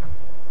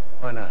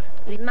 Why not?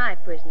 He's my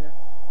prisoner.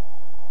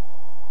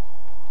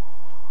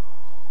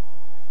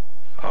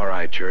 All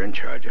right, you're in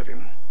charge of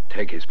him.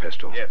 Take his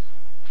pistol. Yes.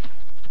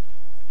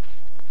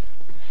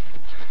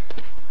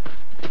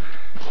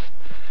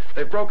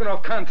 They've broken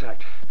off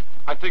contact.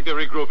 I think they're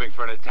regrouping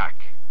for an attack.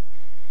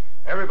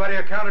 Everybody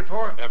accounted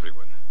for?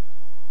 Everyone.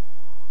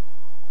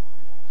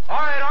 All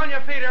right, on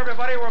your feet,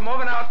 everybody. We're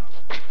moving out.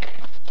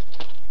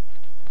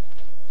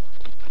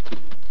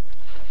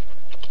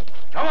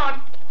 Come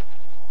on.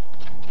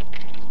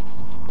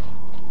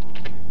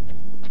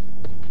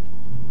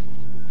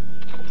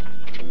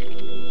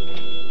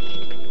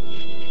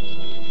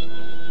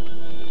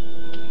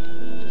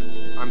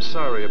 I'm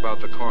sorry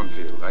about the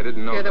cornfield. I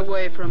didn't know. Get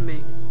away from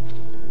me.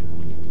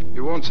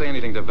 You won't say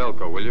anything to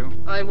Velko, will you?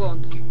 I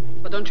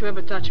won't. But don't you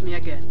ever touch me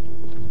again.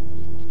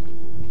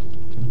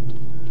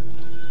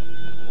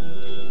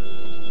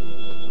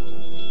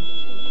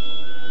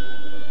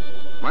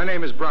 My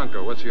name is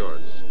Bronco. What's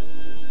yours?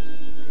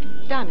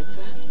 Done it,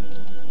 sir.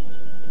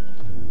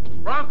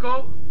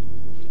 Bronco,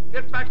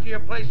 get back to your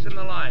place in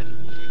the line.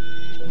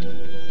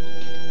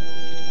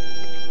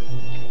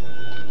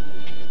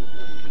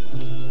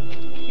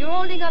 You're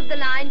holding up the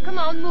line. Come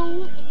on,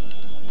 move.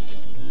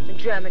 The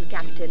German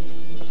captain.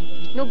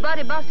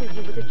 Nobody bosses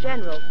you but the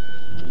general.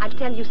 I'll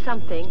tell you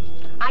something.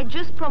 I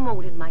just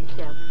promoted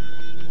myself.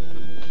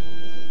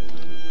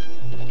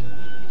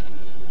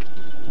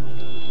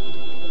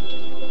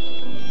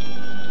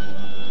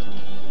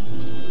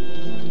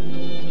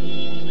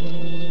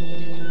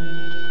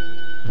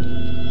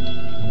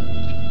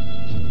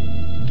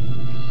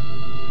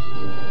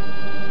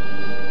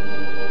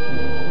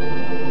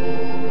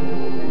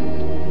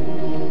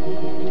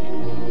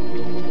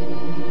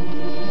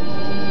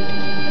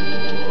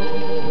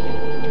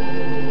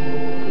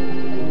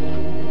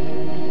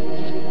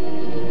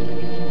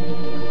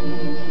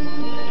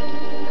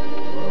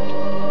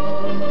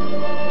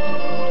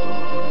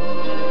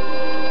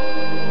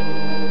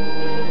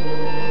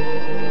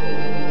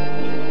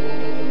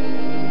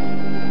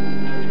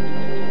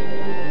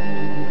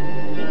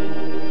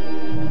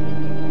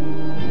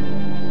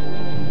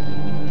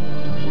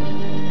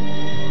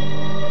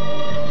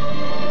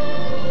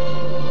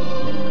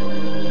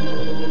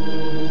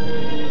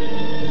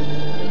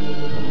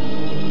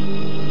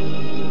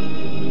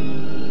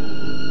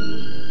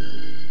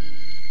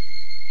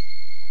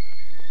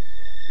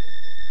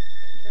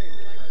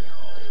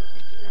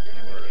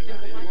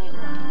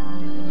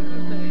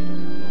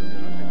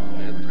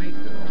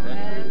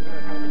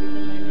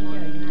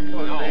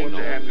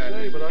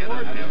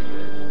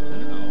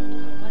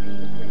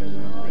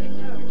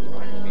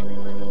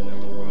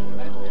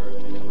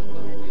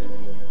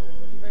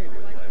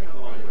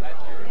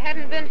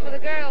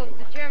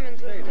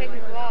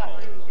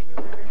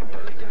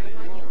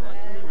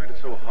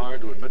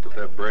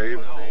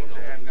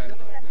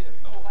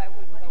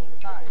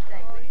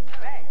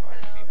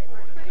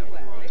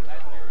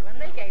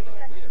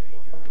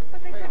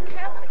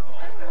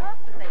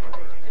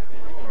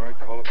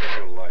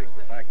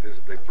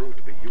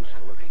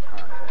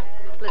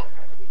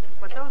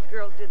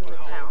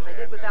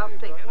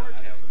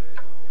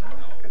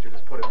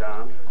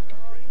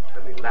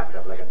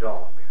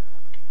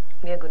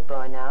 Be a good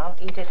boy now.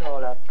 Eat it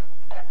all up.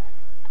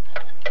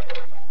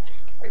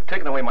 They've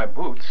taken away my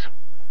boots.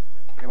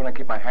 They want to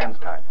keep my hands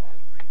tied.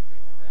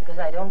 Because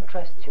I don't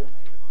trust you.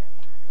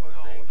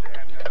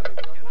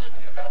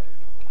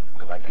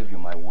 Because I give you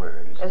my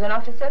word. As an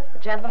officer, a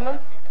gentleman?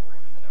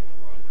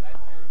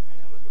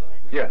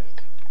 Yes.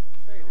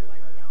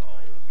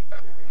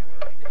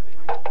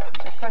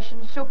 The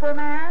Prussian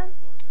Superman?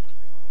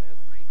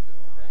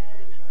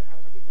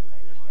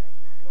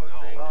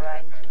 All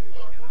right.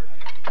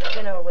 The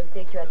general will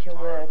take you at your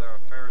word. There are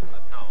affairs in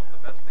the town.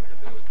 The best thing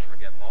to do is to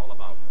forget all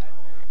about it.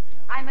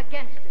 I'm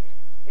against it.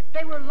 If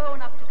they were low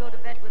enough to go to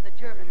bed with the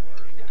Germans.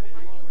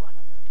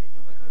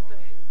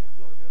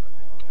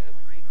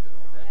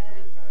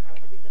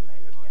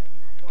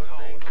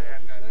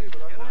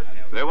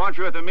 They want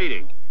you at the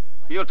meeting.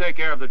 He'll take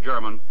care of the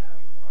German.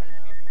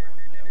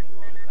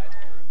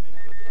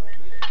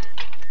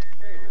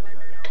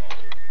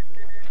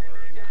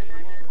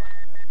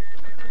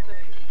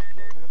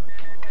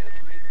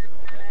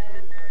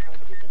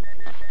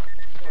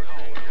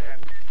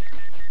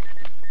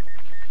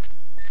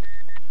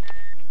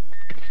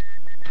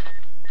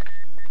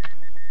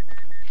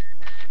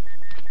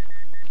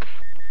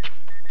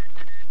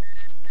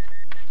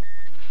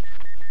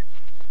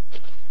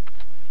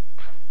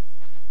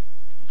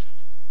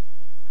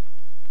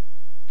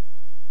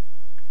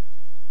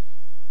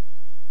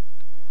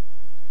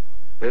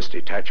 This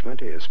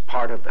detachment is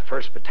part of the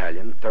 1st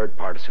Battalion, 3rd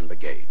Partisan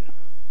Brigade.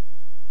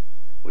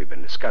 We've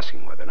been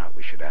discussing whether or not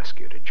we should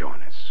ask you to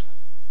join us.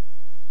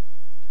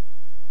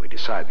 We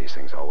decide these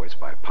things always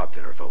by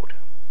popular vote.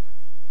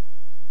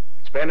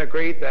 It's been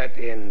agreed that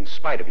in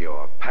spite of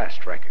your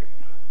past record,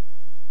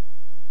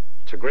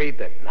 it's agreed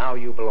that now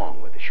you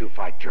belong with the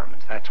shoe-fight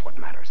Germans. That's what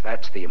matters.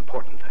 That's the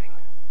important thing.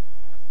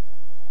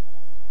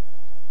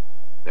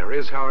 There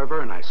is, however,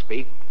 and I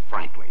speak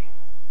frankly,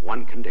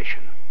 one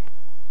condition.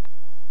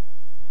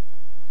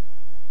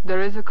 There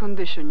is a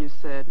condition, you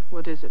said.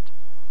 What is it?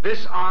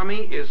 This army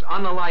is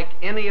unlike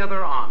any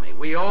other army.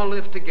 We all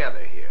live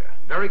together here,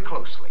 very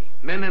closely,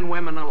 men and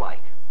women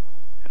alike.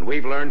 And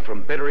we've learned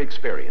from bitter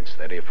experience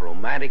that if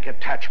romantic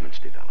attachments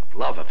develop,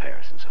 love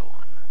affairs and so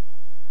on,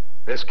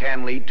 this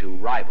can lead to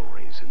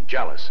rivalries and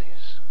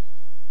jealousies.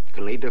 It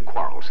can lead to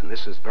quarrels, and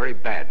this is very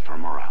bad for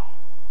morale.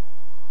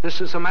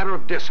 This is a matter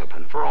of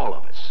discipline for all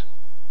of us.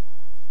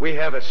 We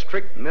have a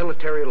strict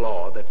military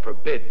law that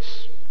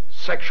forbids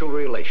sexual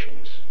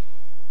relations.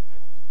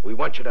 We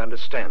want you to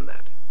understand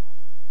that.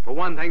 For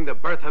one thing, the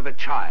birth of a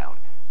child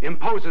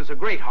imposes a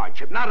great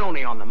hardship, not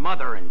only on the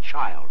mother and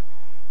child,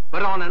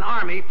 but on an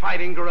army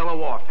fighting guerrilla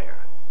warfare.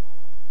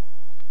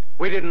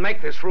 We didn't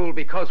make this rule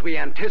because we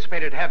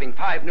anticipated having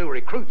 5 new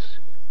recruits,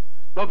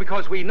 but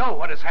because we know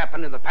what has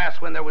happened in the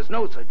past when there was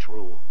no such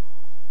rule.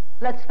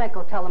 Let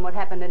Svenko tell him what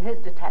happened in his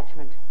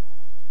detachment.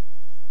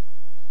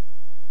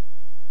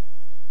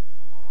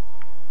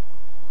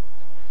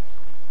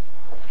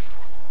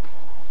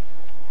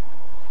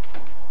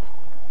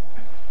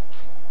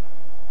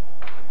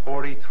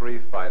 "43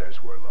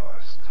 fighters were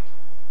lost.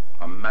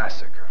 A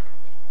massacre.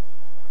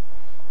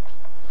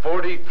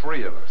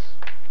 43 of us.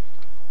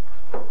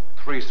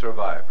 3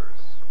 survivors,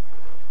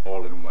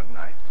 all in one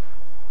night.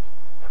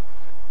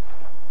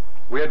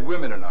 We had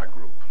women in our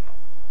group,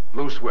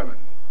 loose women,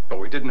 but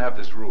we didn't have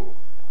this rule.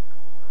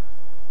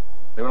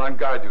 They went on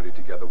guard duty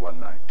together one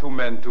night, 2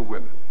 men, 2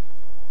 women.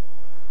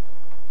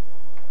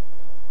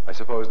 I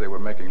suppose they were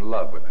making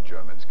love when the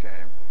Germans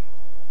came.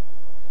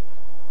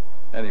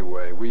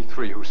 Anyway, we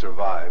 3 who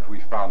survived,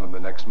 we found them the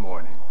next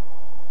morning.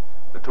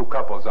 The 2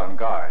 couples on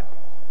guard.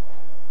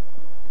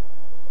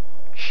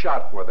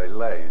 Shot where they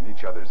lay in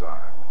each other's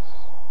arms.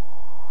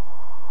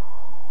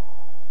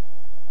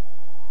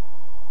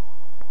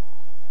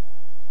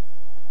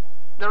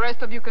 The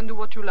rest of you can do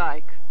what you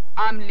like.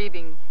 I'm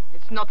leaving.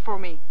 It's not for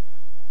me.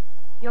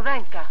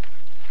 Jovanka.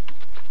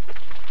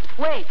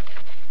 Wait.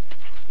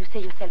 You say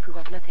yourself you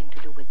have nothing to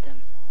do with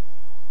them.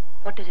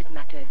 What does it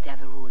matter if they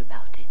have a rule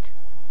about it?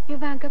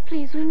 Jovanka,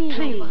 please, we need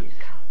you. Please.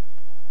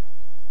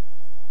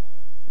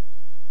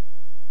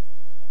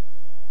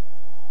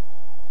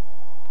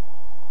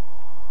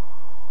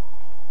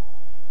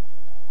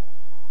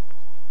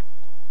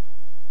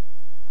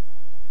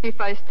 If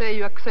I stay,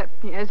 you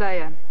accept me as I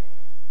am.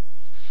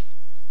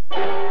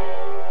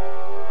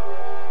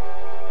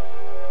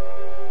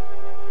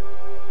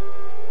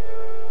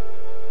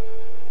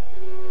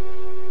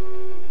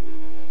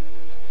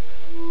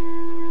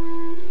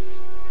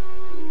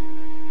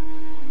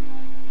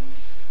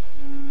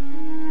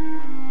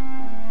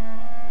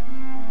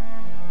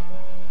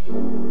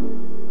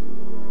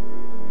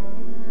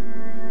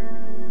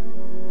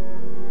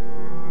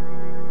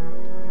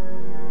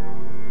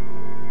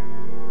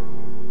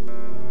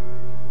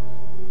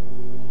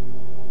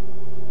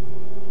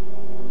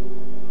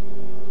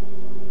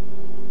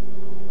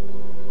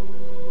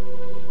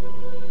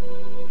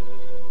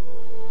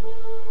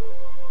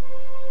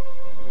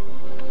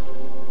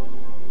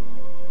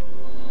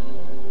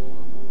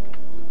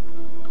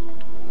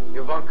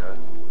 Jovanka.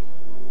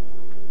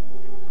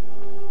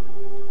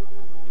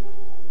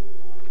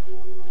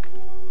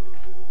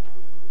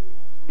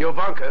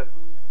 Jovanka.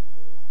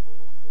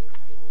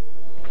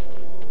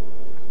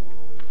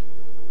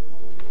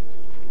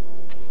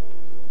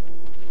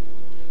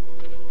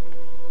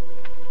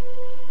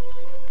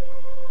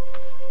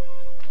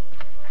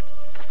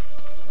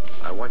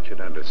 I want you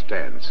to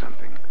understand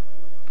something.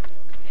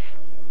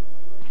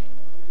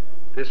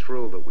 This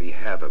rule that we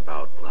have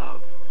about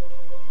love,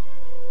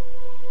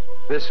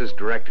 this is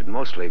directed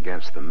mostly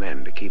against the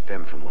men to keep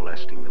them from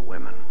molesting the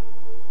women.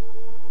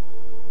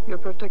 You're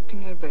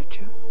protecting her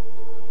virtue,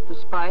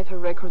 despite her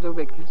record of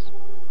weakness.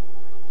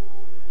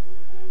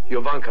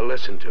 Jovanka,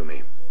 listen to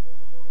me.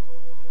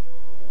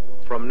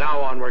 From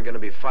now on, we're going to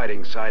be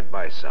fighting side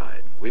by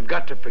side. We've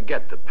got to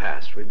forget the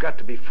past. We've got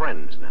to be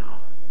friends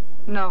now.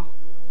 No.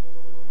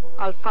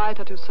 I'll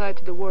fight at your side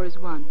till the war is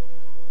won.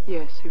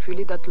 Yes, if you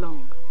lead that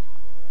long.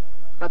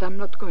 But I'm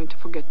not going to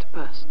forget the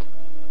past.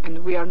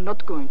 And we are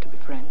not going to be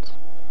friends.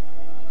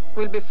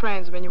 We'll be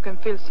friends when you can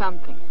feel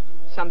something.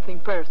 Something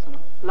personal.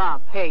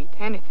 Love, hate,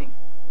 anything.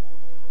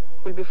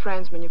 We'll be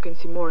friends when you can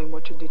see more in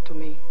what you did to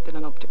me than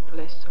an object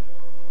lesson.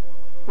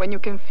 When you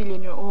can feel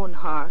in your own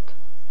heart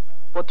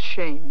what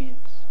shame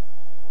means.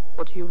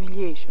 What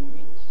humiliation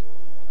means.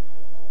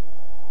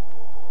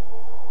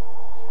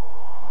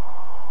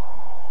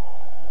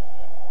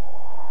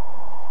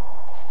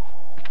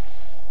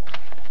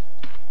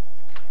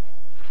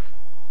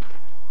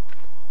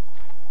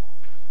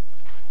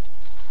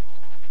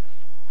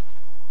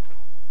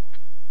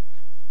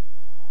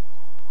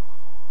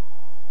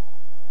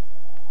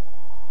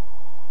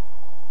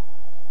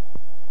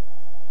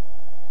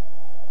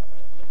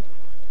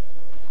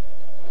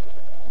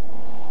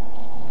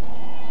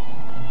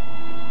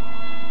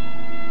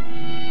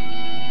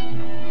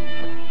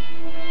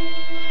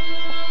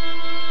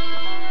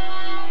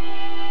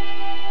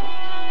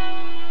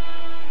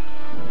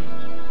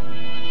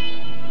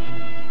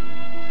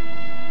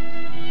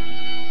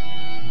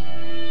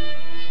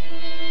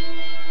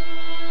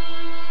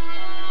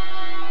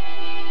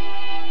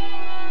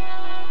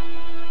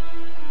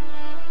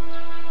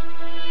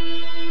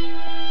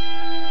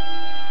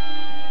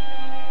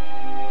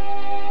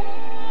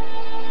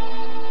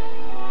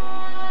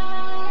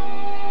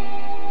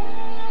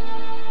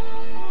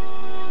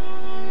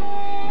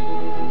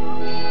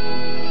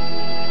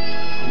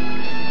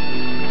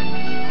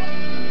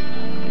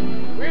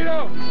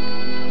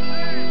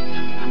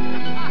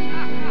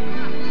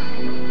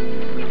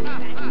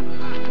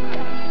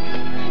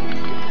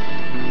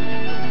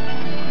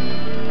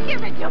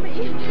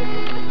 Mommy.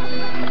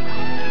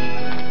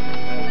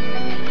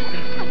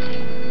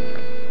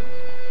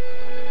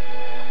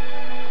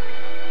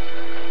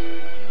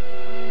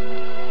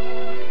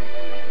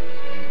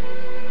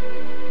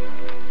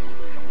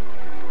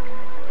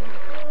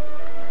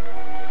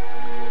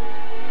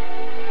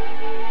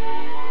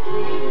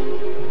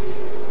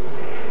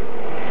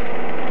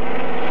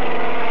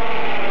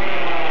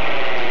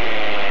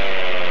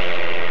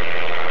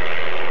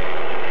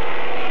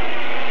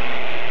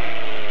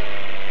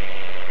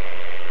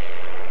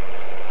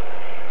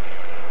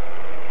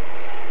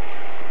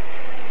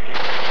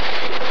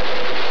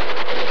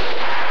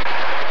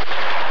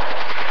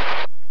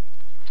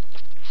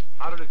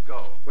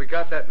 We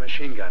got that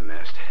machine gun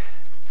nest.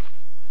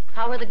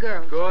 How are the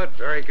girls? Good,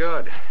 very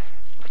good.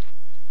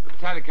 The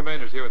battalion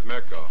commander's here with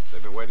Mirko.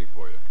 They've been waiting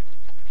for you.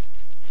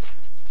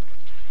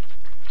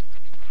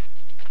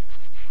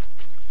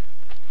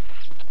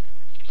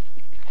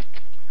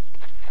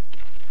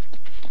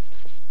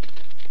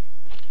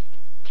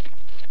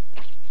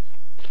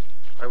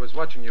 I was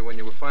watching you when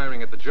you were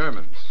firing at the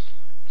Germans.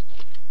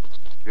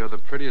 You're the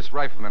prettiest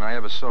rifleman I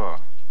ever saw.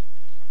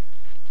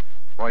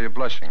 Why are you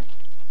blushing?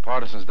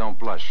 Partisans don't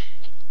blush.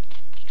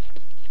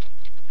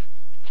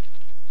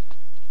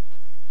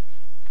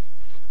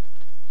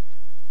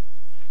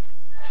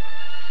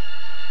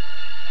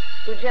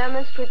 Do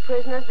Germans treat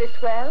prisoners this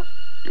well?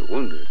 You're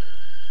wounded.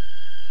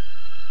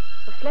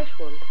 A flesh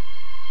wound.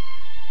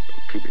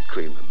 Keep it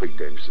clean. A big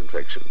dangerous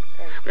infection.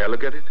 Thanks. May I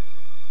look at it?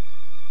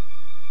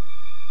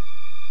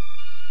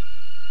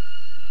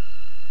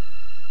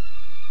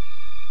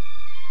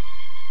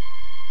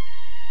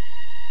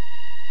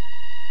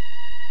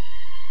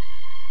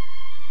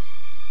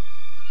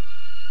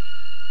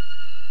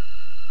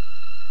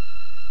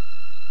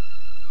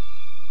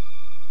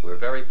 We're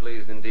very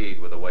pleased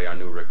indeed with the way our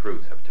new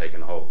recruits have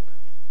taken hold.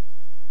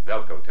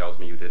 Velko tells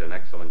me you did an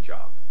excellent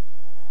job.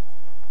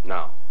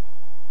 Now,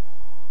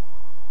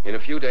 in a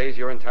few days,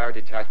 your entire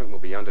detachment will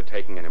be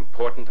undertaking an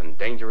important and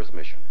dangerous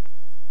mission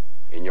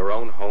in your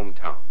own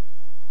hometown.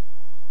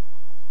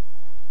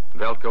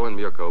 Velko and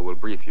Mirko will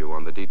brief you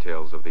on the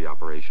details of the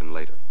operation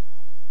later.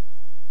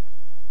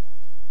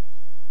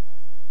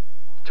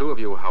 Two of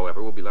you,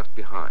 however, will be left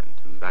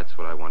behind, and that's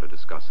what I want to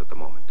discuss at the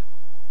moment.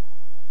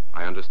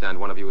 I understand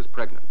one of you is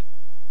pregnant.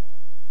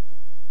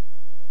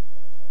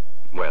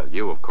 Well,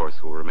 you, of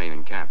course, will remain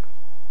in camp.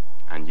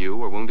 And you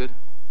were wounded?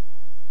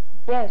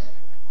 Yes,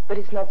 but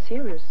it's not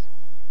serious.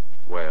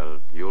 Well,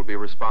 you'll be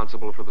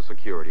responsible for the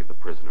security of the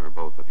prisoner,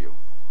 both of you.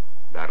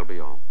 That'll be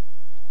all.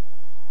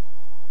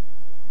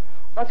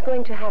 What's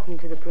going to happen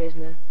to the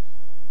prisoner?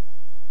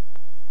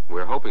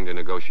 We're hoping to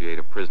negotiate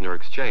a prisoner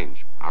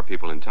exchange. Our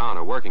people in town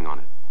are working on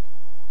it.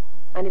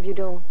 And if you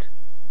don't?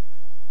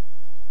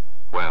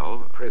 Well,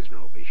 the prisoner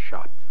will be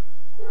shot.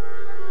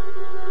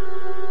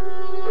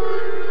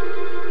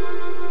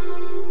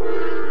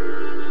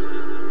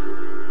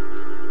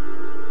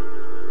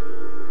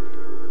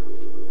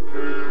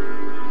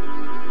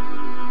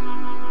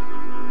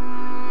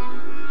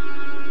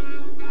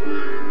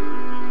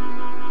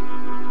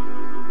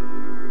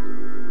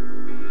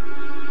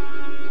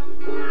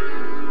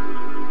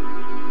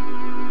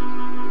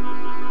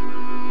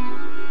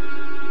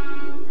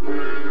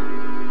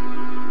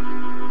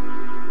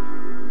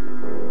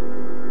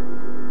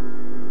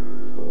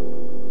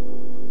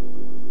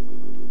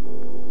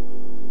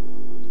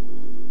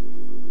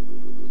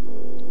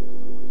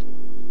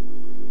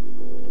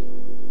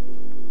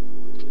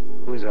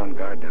 Who's on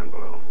guard down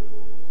below?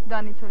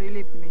 Danica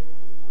relieved me.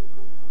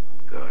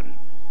 Good.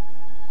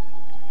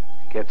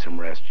 Get some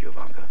rest,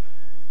 Jovanka.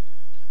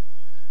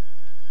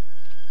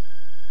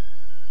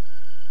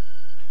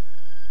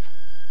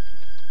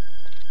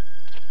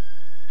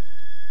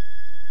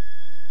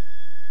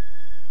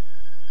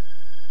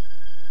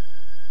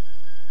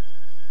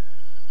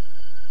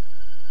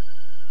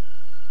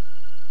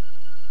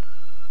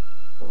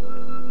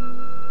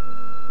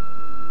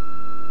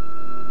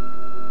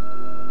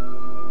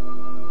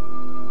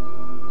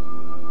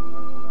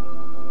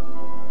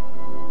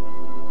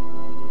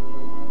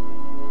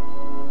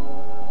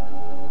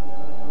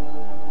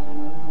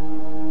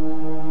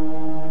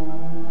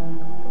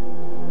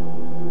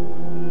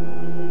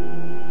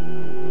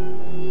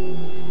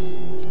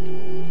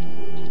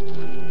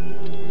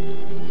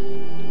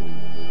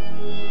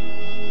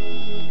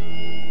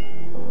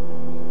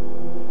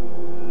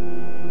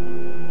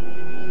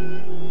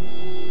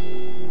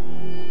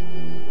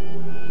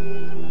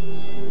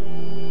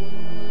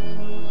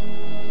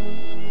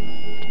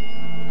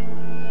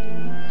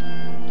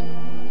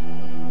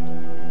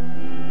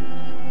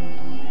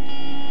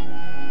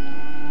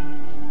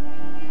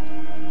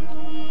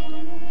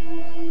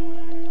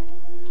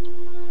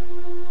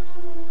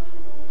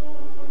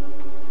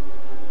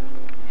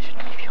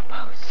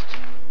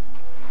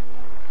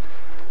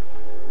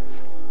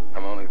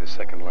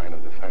 Second line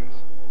of defense.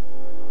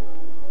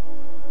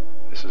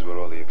 This is where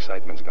all the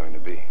excitement's going to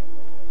be.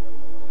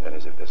 That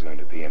is, if there's going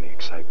to be any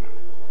excitement.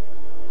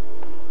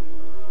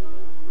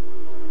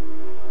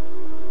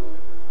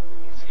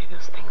 You say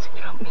those things and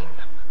you don't mean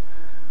them.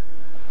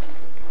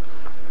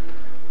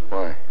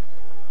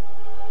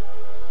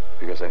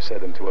 because I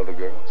said them to other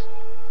girls?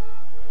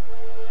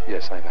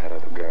 Yes, I've had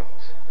other girls.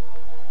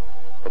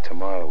 But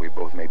tomorrow we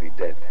both may be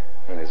dead,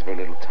 and there's very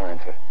little time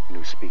for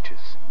new speeches.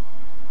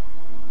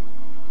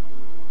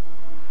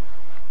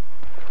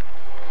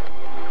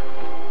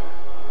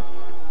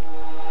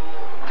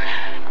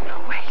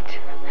 No, wait.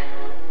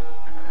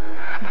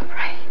 I'm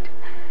afraid.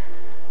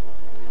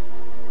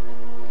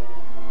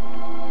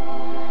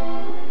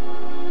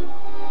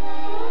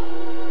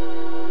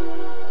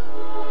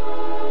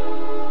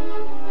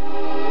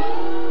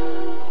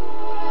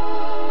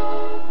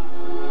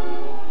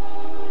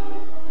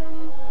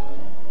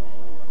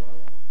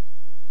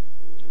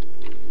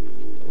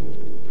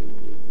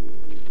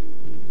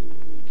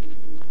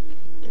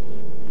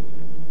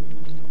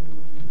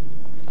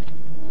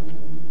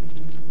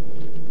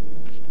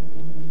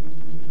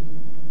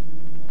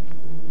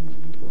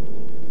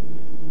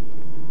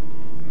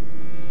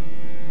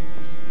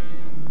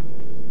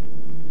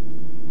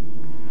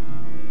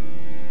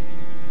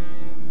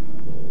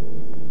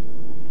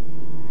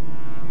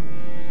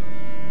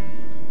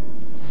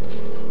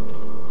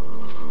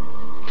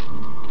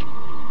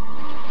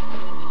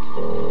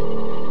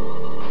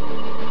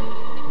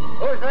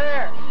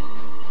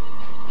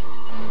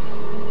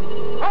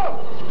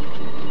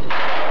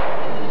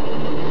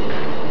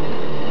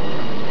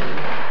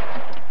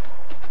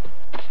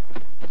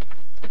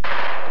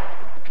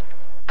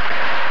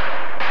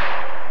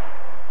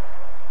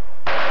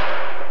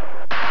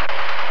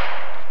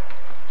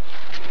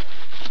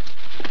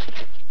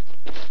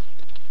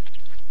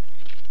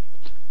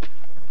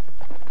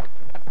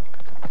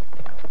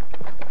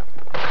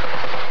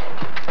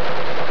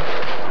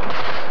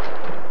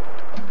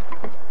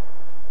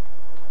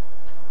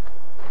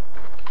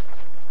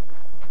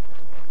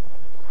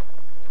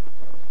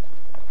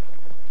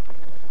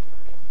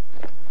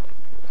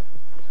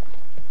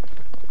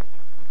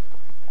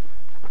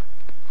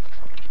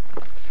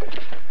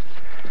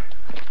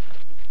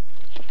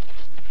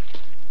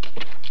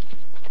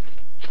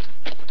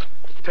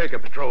 Take a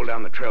patrol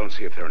down the trail and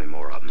see if there are any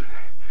more of them.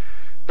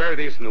 Bury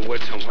these in the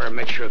woods somewhere and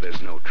make sure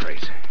there's no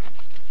trace.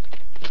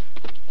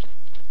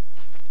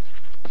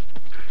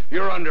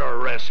 You're under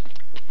arrest,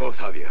 both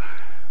of you.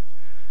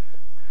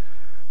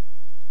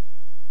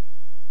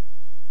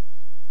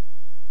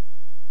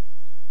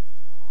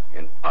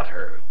 In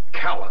utter,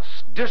 callous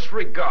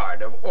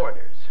disregard of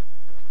orders,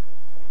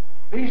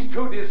 these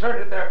two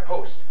deserted their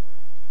post.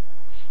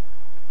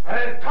 And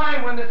at a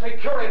time when the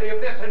security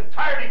of this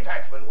entire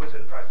detachment was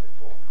entrusted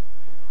to them.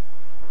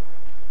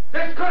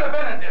 This could have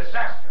been a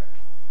disaster.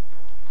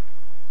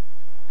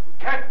 We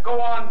can't go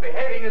on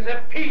behaving as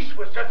if peace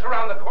was just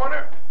around the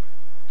corner.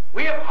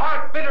 We have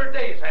hard, bitter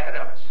days ahead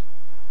of us.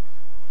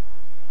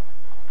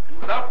 And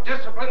without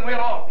discipline, we'll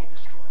all be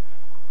destroyed.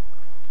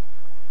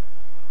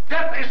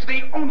 Death is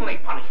the only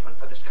punishment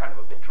for this kind of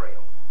a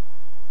betrayal.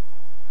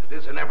 It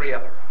is in every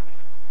other army.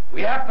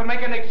 We have to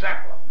make an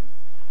example of them.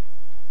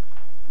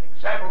 An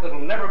example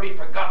that'll never be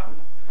forgotten.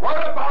 What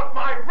about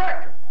my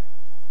record?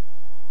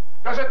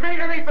 Does it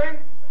mean anything?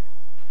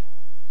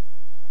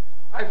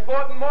 I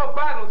fought in more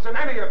battles than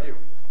any of you.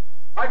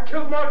 I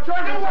killed more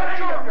Germans than any of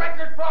you. Your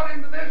record brought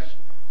into this?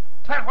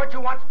 Is that what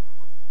you want?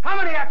 How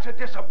many acts of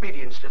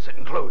disobedience does it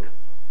include?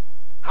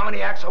 How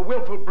many acts of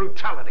willful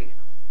brutality?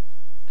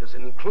 Does it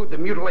include the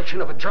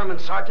mutilation of a German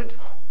sergeant?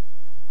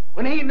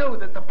 When he knew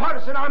that the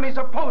partisan army is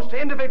opposed to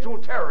individual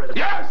terrorism.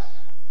 Yes!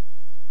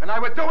 And I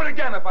would do it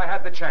again if I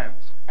had the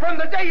chance. From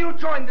the day you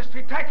joined this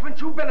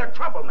detachment, you've been a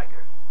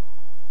troublemaker.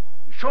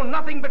 You've shown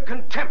nothing but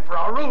contempt for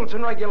our rules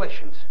and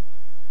regulations.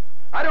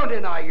 I don't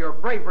deny your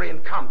bravery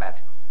in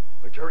combat,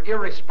 but your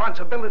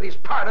irresponsibility is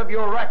part of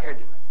your record.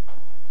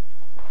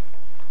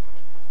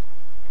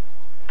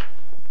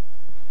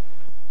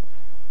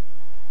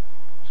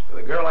 As for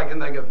the girl, I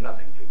can think of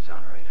nothing to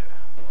exonerate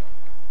her.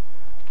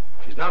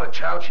 She's not a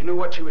child. She knew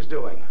what she was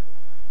doing.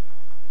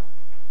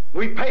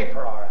 We pay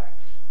for our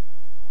acts.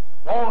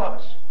 All of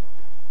us.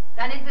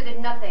 That is it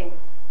in nothing.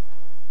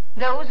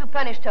 Those who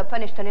punished her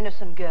punished an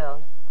innocent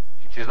girl.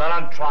 She's not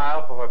on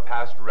trial for her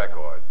past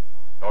record,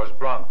 nor is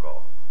Bronco.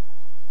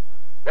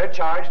 They're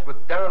charged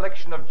with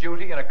dereliction of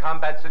duty in a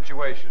combat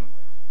situation.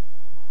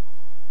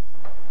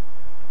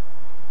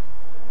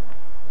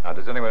 Now,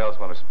 does anyone else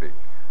want to speak?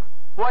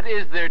 What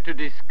is there to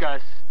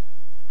discuss?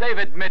 They've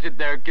admitted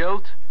their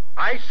guilt.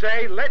 I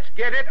say, let's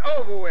get it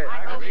over with.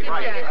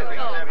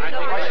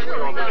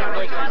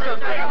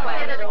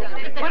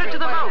 Put it to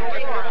the vote.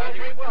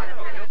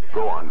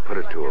 Go on, put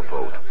it to a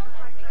vote.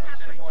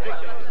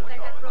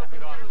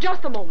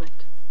 Just a moment.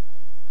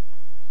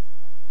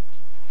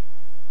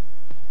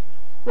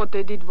 What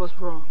they did was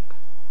wrong.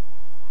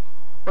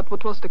 But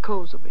what was the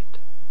cause of it?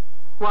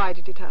 Why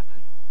did it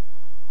happen?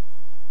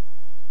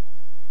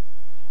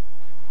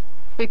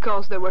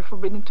 Because they were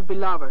forbidden to be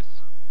lovers,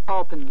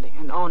 openly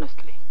and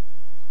honestly.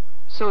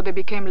 So they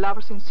became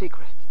lovers in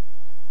secret.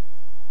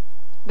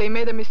 They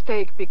made a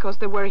mistake because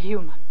they were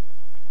human.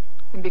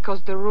 And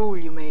because the rule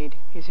you made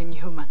is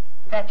inhuman.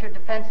 That's your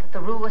defense, that the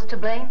rule was to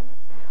blame?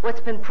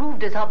 What's been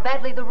proved is how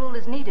badly the rule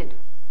is needed.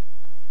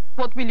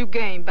 What will you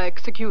gain by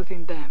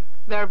executing them?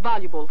 They're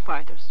valuable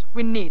fighters.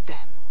 We need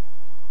them.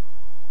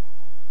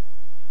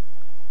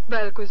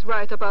 Belko is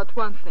right about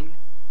one thing.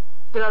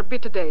 There are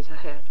bitter days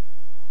ahead.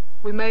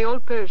 We may all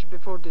perish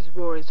before this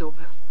war is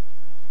over.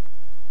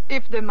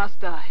 If they must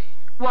die,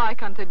 why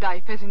can't they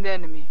die facing the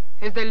enemy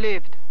as they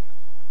lived?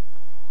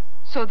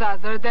 So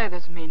that their death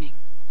has meaning.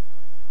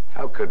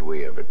 How could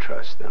we ever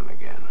trust them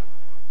again?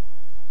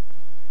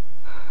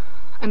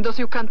 And those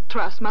you can't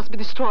trust must be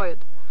destroyed.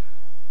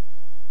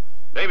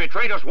 They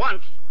betrayed us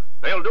once.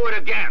 They'll do it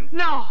again.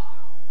 No!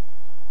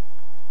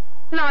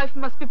 Life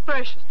must be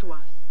precious to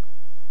us.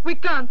 We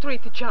can't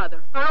treat each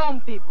other, our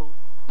own people,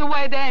 the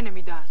way the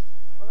enemy does.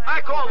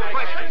 I call the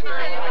question.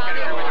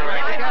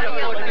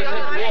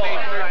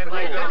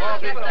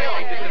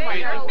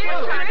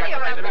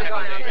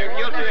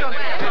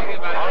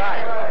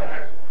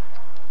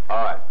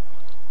 All right.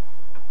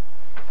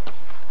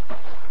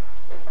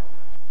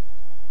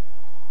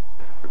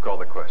 We call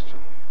the question.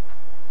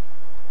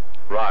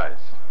 Rise.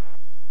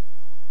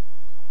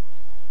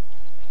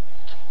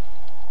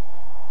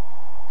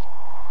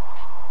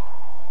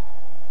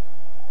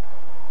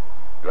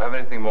 Do you have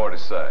anything more to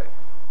say?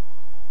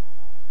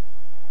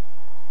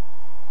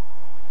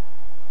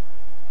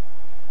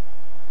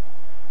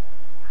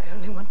 I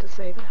only want to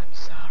say that I'm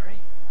sorry.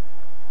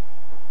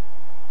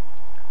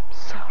 I'm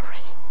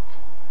sorry.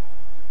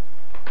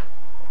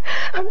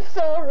 I'm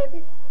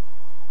sorry.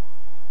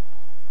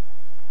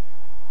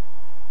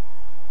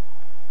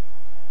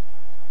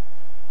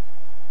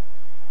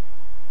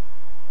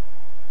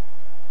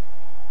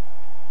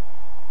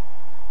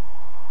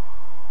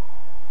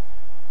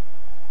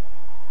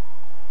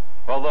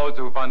 All those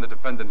who find the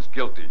defendants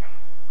guilty,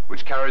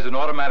 which carries an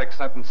automatic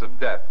sentence of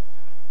death,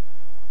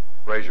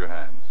 raise your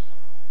hands.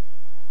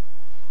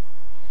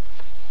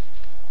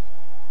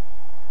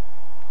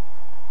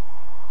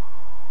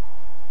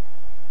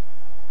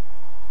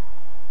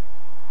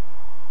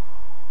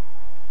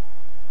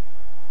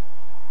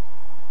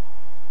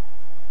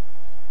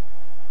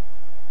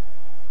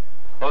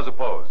 Those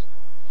opposed?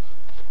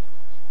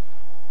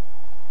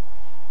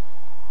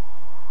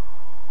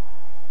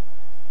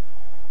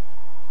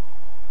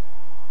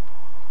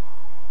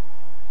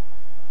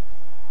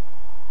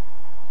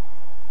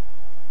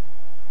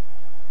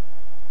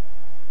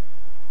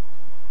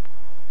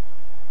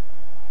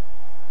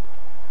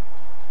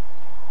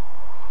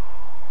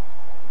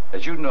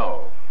 As you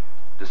know,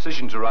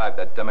 decisions arrived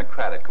at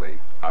democratically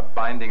are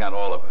binding on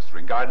all of us,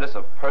 regardless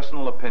of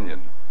personal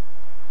opinion.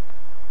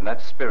 In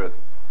that spirit,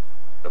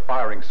 the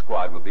firing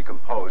squad will be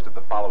composed of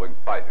the following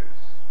fighters: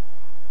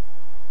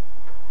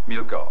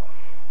 Milko,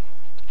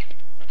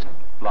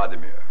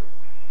 Vladimir,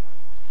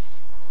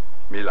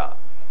 Milan,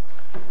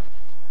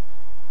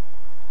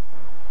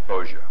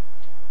 Bozja,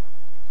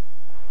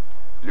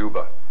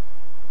 Luba,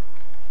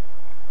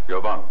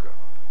 Jovanka.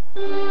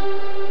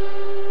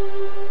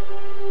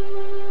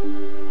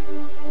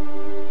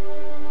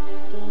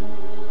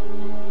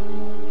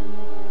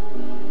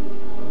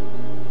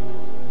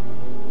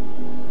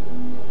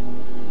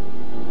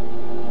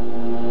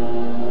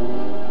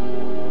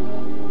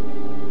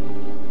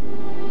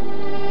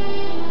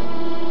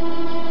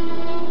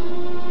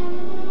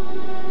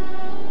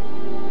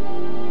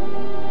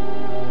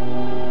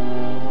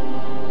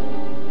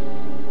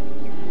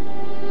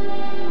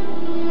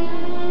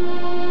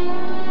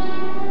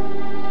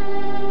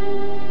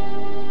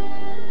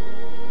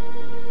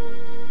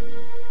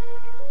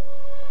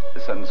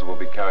 Will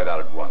be carried out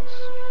at once.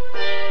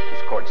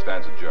 This court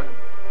stands adjourned.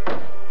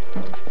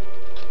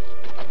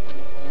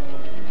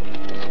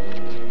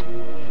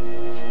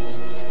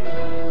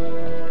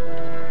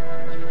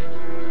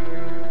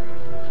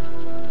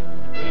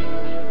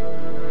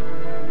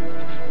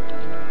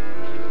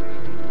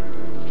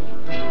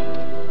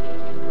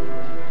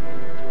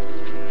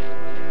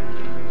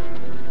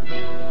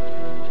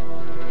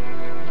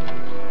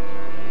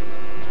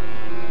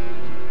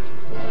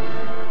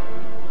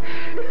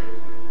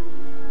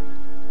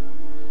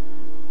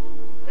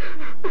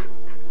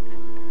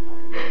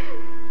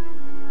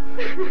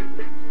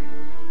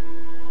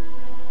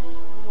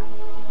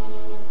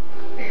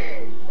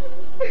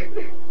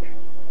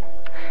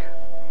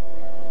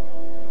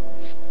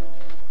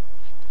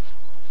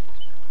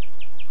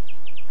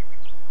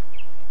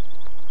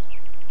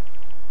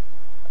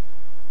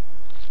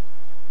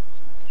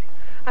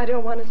 I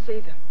don't want to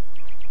see them.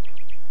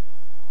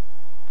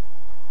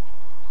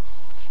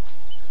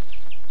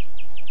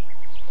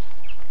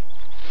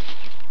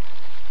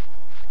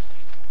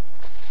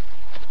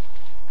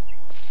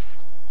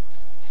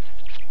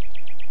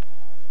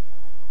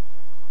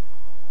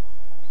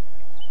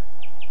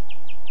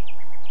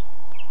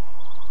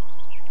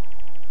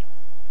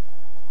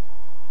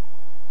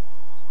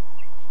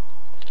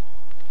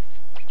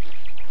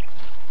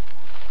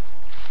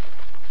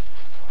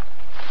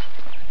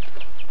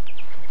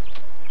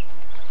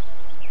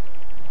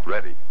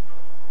 Ready.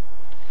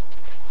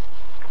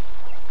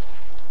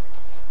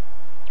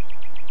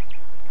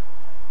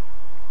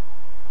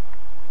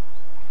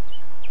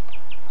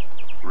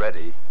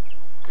 Ready.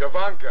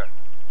 Jovanka.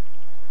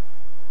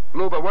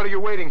 Luba, what are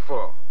you waiting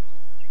for?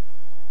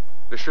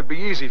 This should be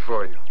easy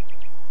for you.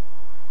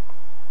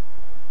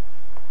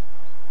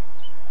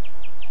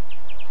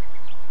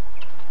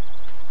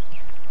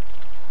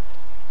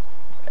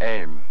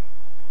 Aim.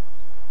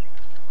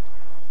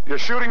 You're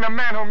shooting the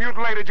man who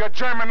mutilated your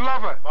German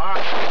lover.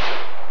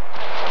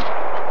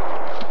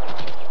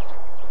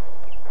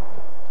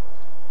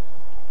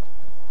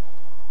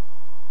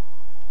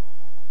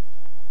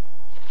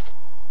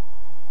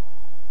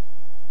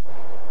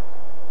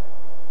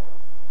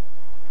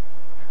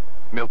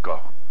 Milko.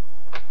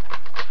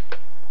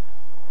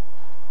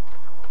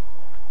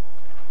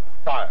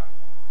 Fire.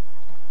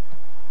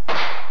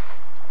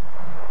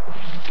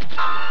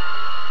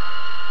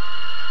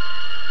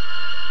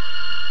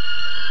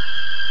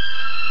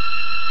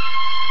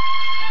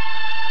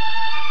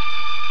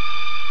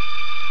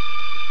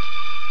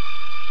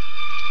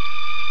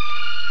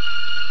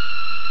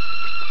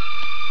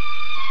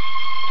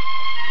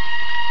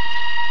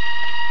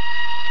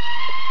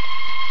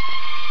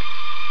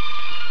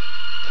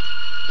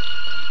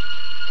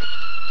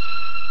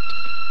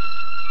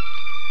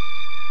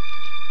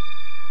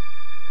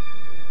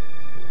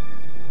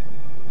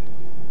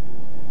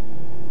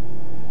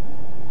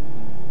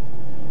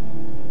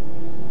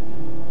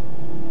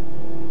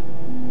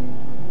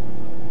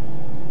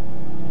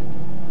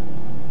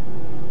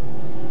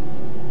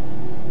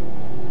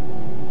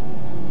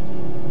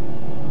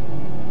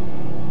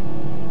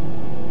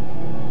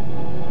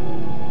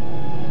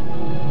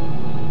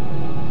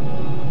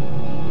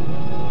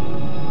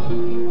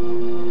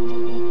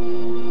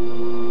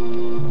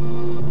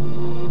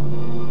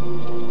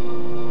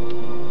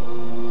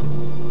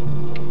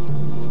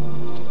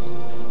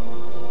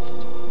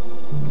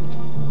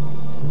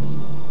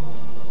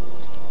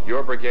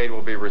 Your brigade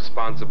will be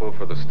responsible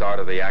for the start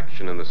of the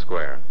action in the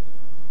square.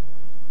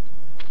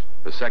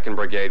 The 2nd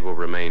Brigade will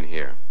remain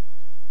here.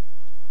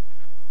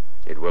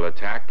 It will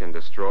attack and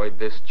destroy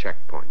this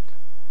checkpoint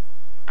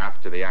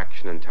after the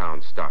action in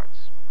town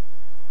starts.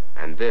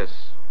 And this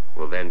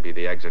will then be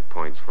the exit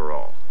points for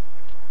all.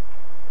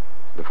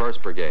 The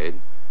 1st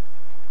Brigade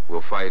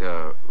will fight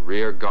a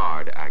rear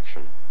guard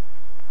action,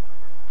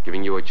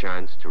 giving you a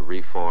chance to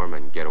reform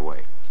and get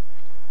away.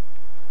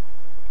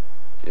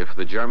 If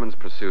the Germans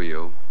pursue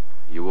you,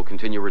 you will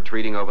continue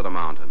retreating over the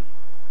mountain,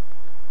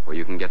 where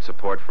you can get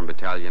support from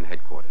battalion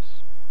headquarters.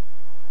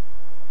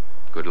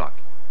 Good luck.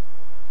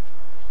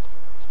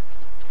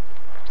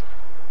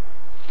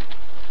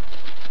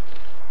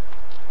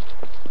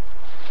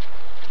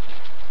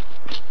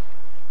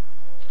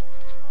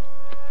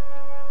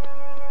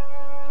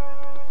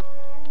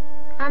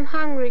 I'm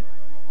hungry.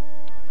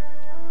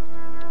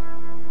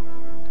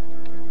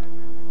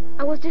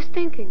 I was just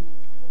thinking.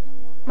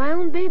 My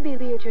own baby will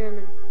be a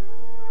German.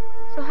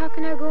 So how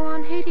can I go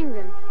on hating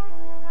them?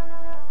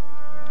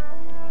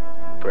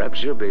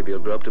 Perhaps your baby will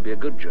grow up to be a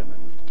good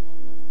German.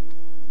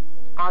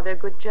 Are there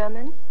good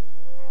Germans?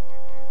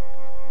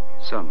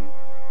 Some.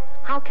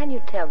 How can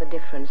you tell the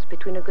difference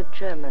between a good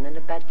German and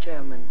a bad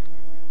German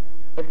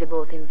if they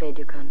both invade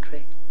your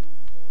country?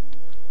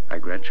 I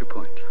grant your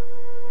point.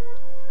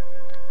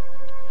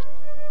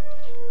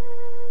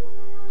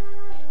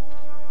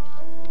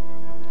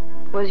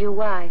 Was your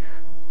wife?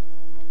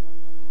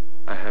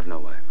 I have no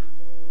wife.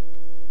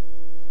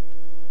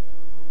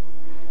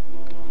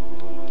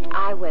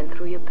 I went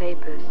through your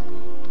papers.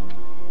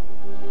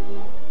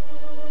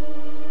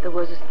 There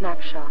was a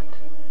snapshot.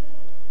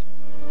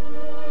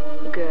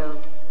 A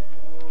girl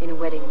in a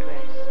wedding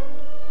dress.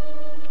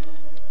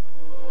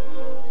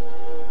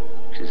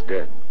 She's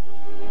dead.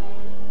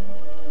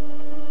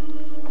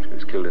 She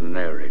was killed in an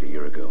air raid a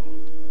year ago.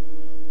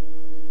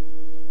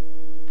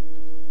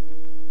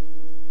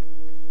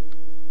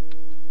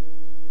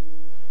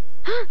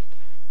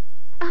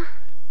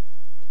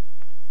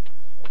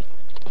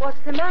 What's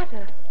the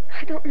matter?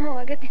 I don't know.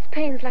 I get these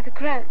pains like a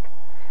cramp.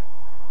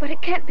 But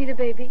it can't be the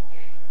baby.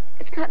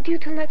 It's not due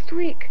till next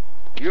week.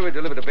 You ever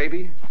delivered a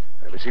baby?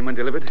 Ever seen one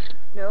delivered?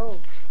 No.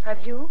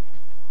 Have you?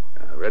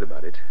 I read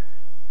about it.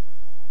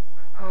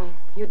 Oh,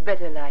 you'd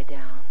better lie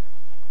down.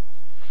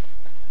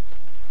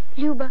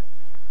 Luba,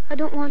 I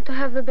don't want to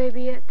have the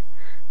baby yet.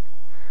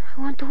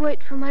 I want to wait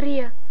for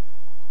Maria.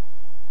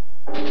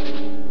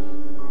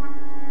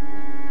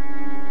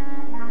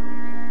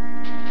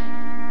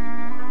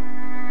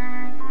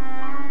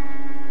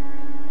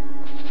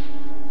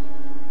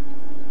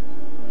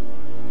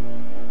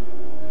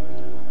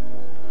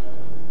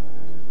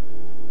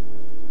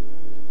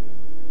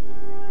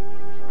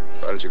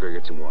 Why don't you go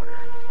get some water?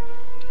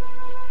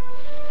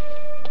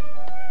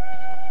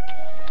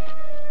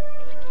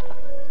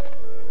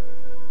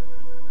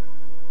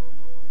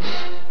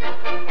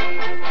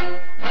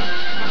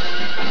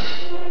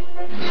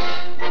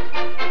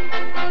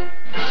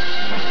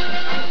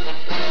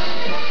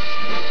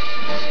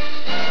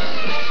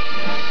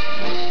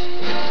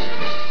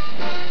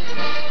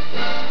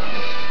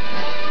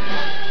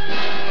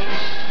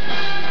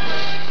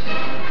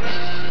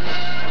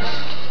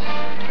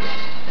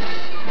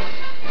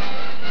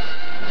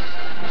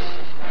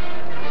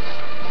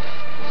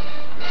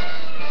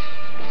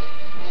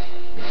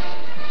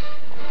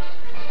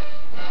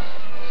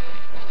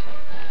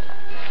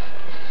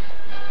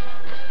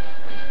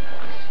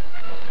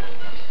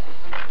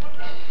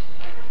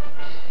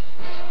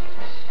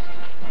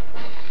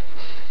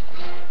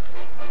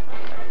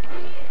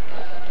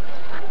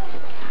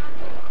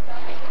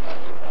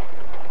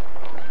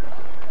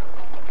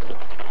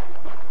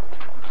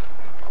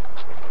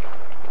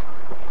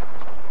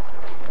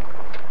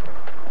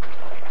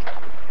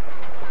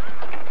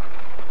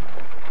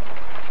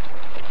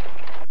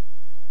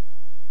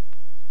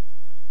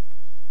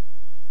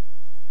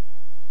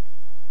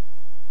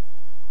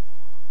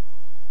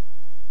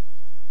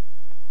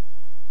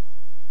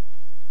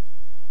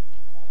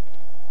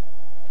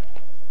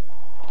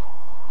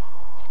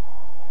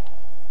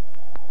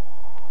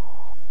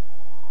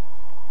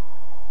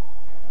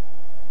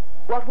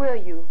 What were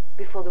you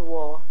before the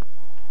war?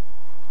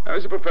 I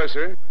was a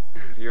professor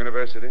at the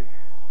university.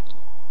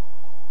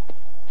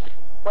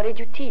 What did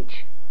you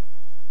teach?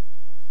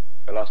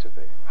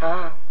 Philosophy.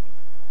 Ah,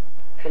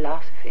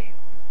 philosophy.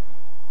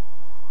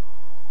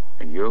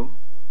 And you?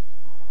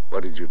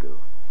 What did you do?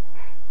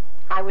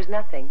 I was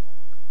nothing.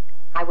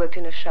 I worked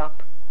in a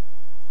shop.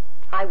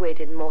 I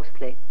waited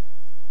mostly.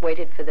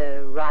 Waited for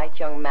the right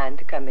young man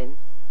to come in.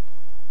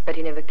 But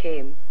he never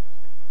came.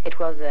 It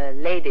was a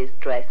ladies'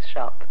 dress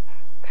shop.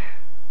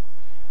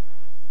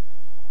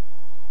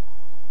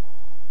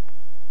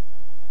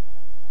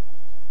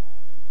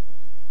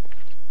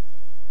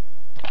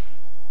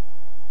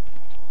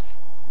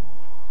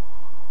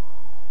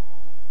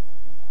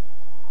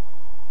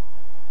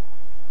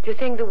 Do you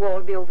think the war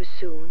will be over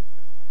soon?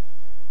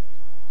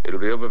 It'll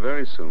be over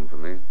very soon for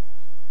me.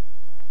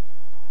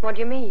 What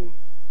do you mean?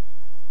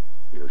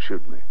 You'll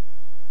shoot me.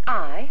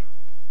 I?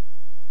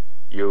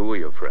 You or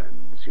your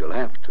friends. You'll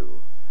have to.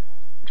 You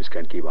just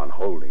can't keep on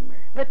holding me.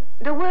 But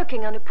they're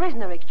working on a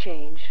prisoner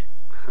exchange.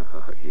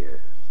 Oh,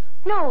 yes.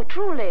 No,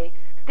 truly.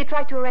 They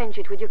tried to arrange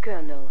it with your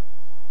colonel.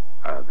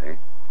 Are they?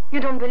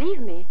 You don't believe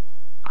me?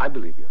 I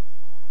believe you.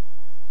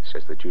 It's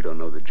just that you don't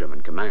know the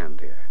German command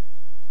here.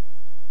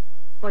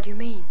 What do you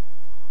mean?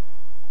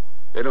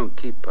 They don't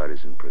keep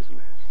partisan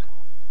prisoners.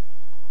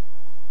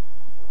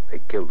 They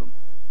kill them.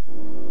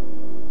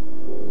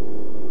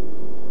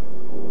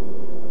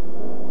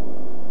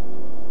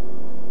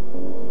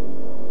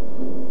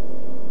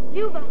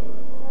 Luba!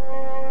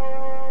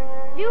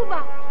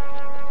 Luba!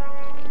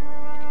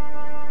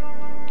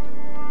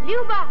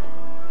 Luba!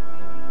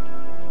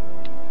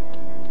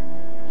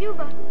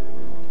 Luba!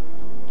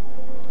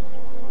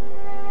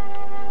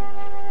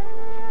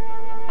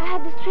 I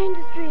had the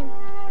strangest dream.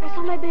 I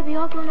saw my baby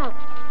all grown up.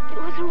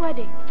 It was her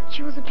wedding.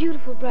 She was a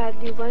beautiful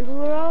bride, Luba, and we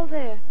were all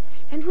there.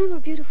 And we were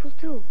beautiful,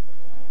 too.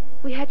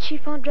 We had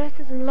chiffon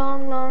dresses and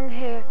long, long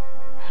hair.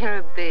 You're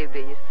a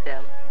baby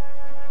yourself.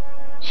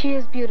 She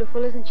is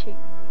beautiful, isn't she?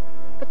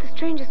 But the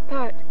strangest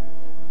part...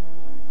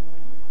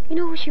 You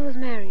know who she was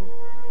marrying?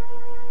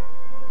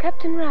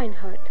 Captain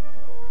Reinhardt.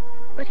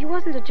 But he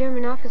wasn't a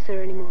German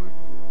officer anymore.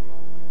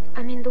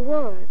 I mean, the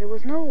war. There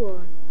was no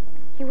war.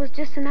 He was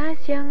just a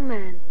nice young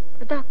man.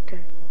 A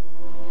doctor.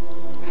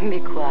 Be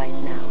quiet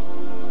now.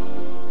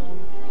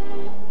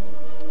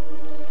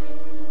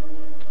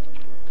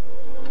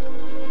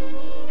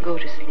 Go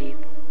to sleep.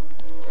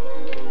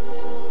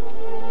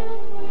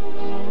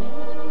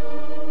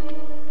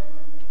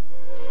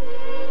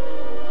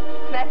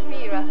 That's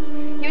Mira.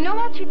 You know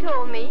what she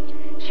told me?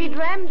 She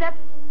dreamed that...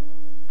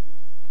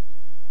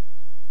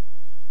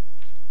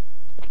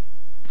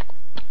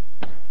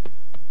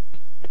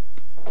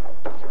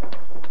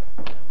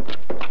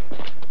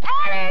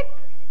 Eric!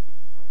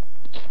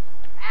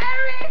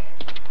 Eric!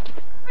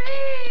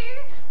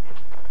 Please!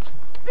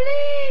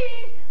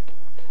 Please!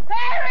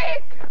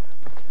 Eric!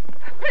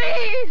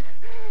 Please!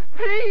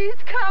 Please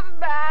come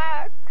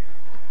back!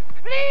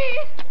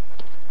 Please!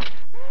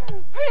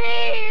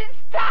 Please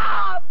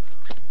stop!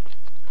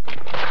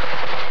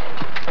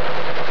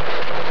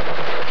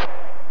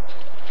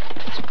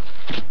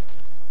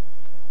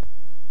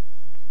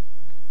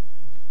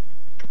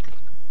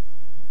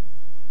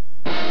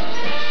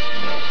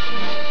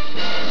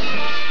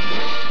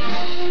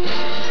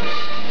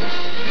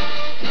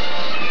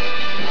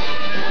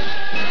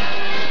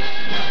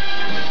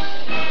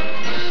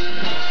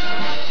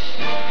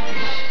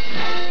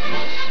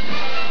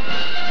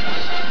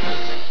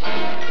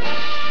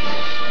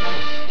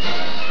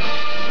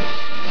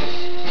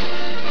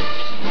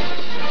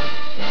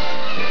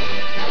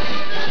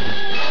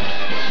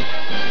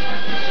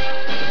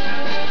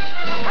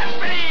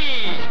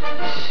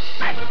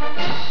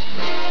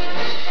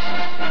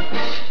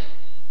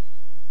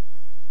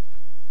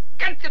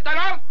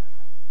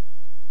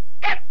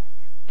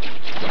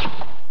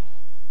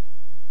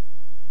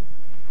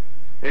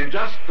 In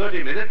just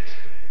 30 minutes,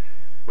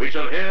 we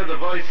shall hear the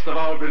voice of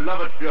our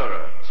beloved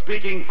Führer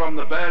speaking from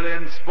the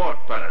Berlin Sport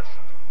Palace.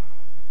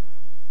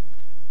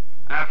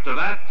 After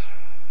that,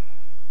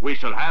 we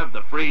shall have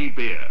the free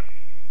beer.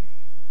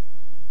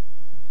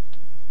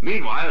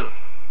 Meanwhile,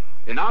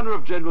 in honor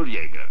of General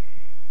Jaeger,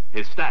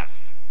 his staff,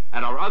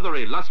 and our other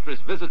illustrious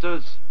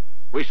visitors,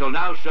 we shall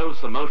now show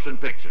some motion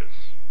pictures.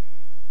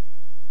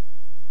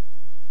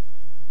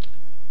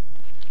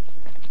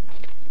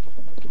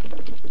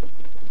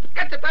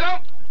 Get the fellow!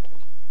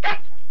 Get!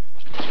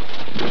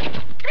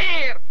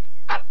 Clear!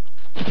 Up!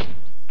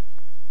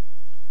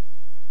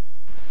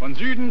 Von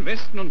Süden,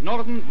 Westen und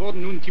Norden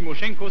wurden nun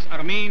Timoschenkos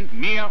Armeen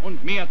mehr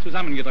und mehr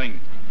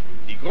zusammengedrängt.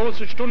 Die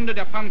große Stunde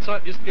der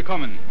Panzer ist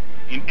gekommen.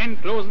 In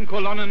endlosen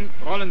Kolonnen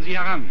rollen sie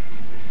heran.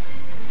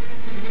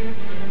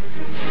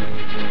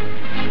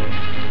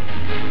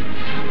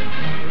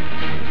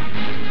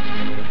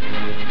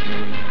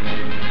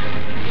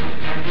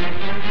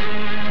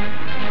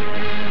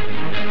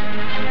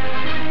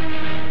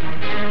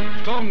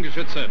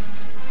 Sturmgeschütze.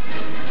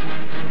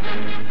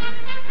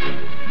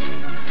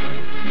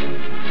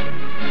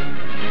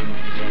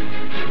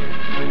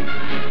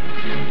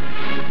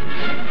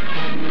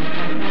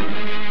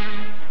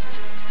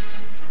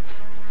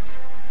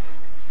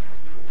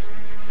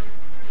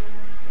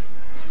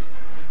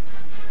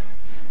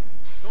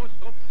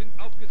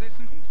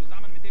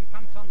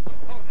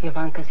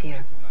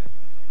 here.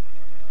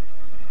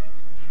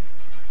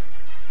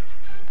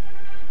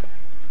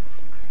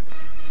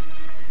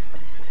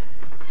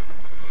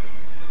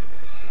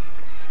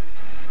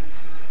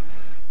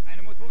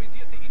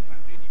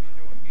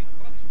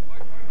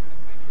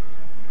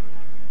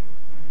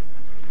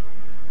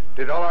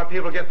 Did all our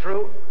people get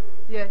through?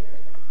 Yes.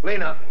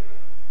 Lena,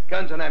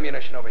 guns and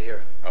ammunition over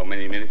here. How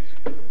many minutes?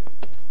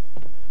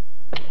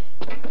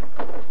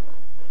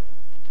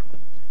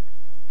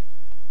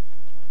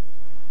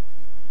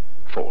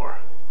 4.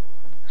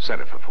 Set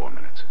it for 4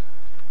 minutes.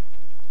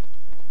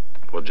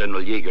 For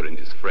General Jaeger and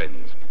his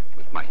friends,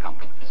 with my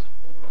compliments.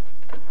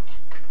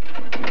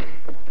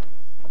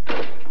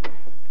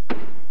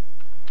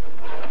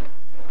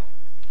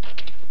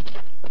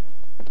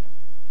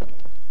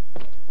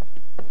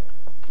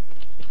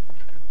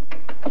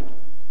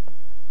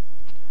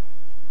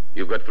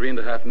 You've got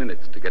 3.5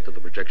 minutes to get to the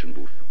projection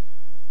booth.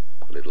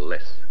 A little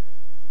less,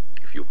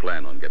 if you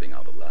plan on getting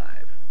out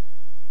alive.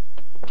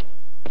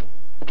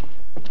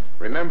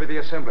 Remember the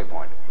assembly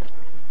point.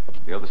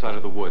 The other side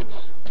of the woods.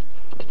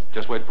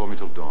 Just wait for me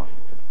till dawn.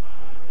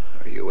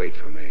 You wait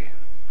for me.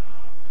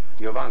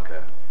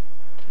 Jovanka.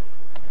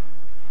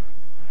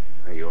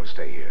 You'll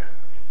stay here.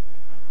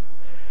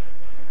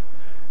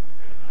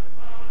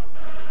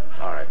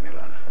 All right,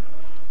 Milan.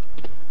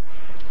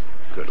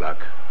 Good luck.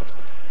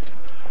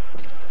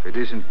 If it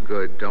isn't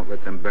good, don't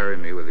let them bury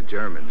me with the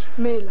Germans.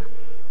 Mila.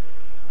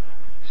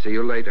 See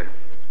you later.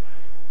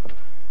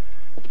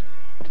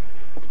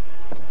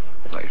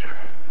 Later.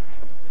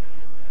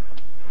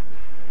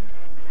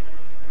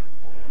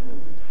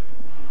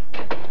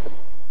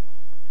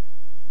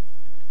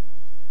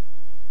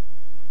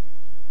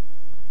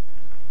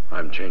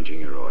 I'm changing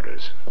your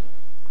orders.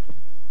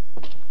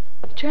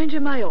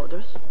 Changing my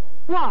orders?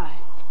 Why?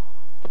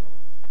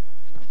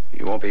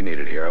 You won't be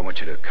needed here. I want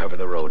you to cover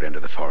the road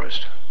into the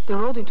forest. The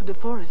road into the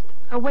forest,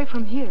 away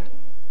from here.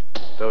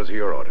 Those are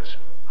your orders.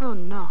 Oh,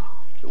 no.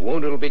 The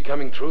wounded will be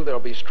coming through. There'll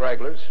be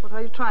stragglers. What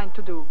are you trying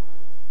to do?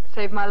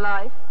 Save my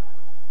life?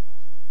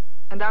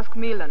 And ask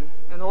Milan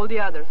and all the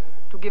others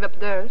to give up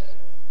theirs?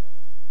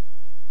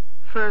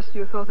 First,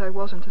 you thought I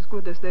wasn't as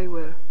good as they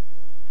were.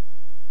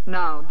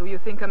 Now, do you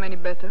think I'm any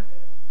better?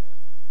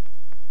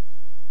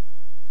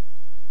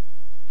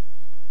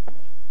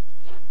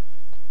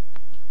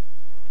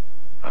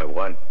 I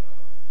won.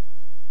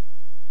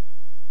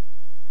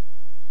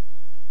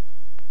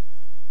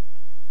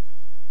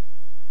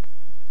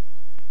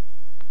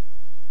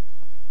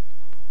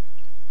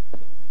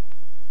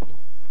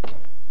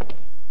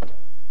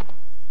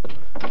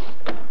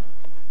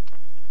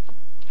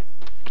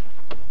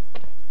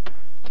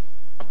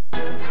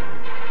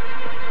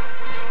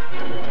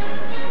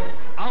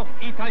 Auch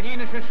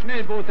italienische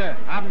Schnellboote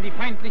haben die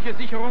feindliche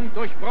Sicherung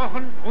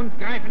durchbrochen und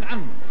greifen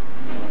an.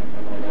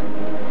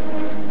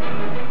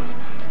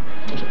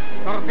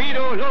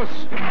 Torpedo, los!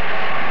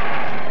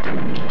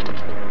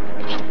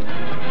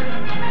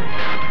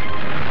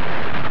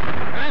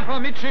 Treffer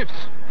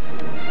mittschiffs!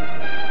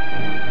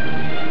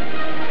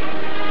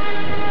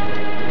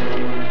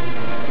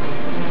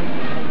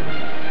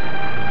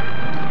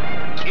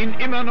 In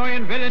immer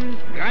neuen Wellen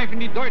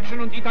greifen die deutschen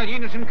und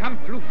italienischen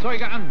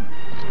Kampfflugzeuge an.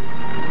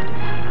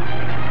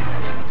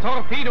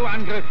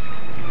 Torpedoangriff!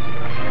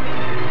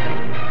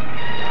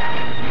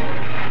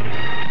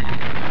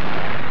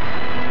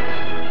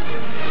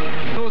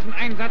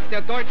 Einsatz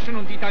der deutschen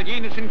und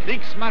italienischen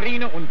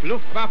Kriegsmarine und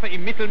Luftwaffe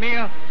im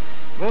Mittelmeer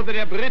wurde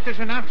der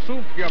britische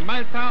Nachschub für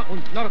Malta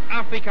und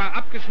Nordafrika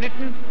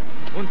abgeschnitten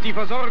und die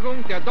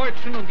Versorgung der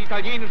deutschen und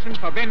italienischen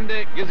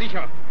Verbände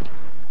gesichert.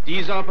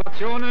 Diese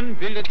Operationen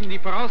bildeten die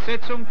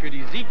Voraussetzung für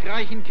die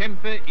siegreichen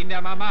Kämpfe in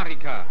der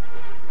Marmarika.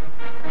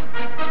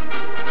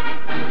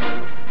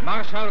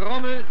 Marschall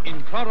Rommel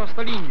in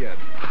vorderster Linie.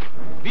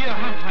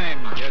 Bierhartheim,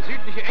 der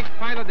südliche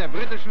Eckpfeiler der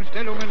britischen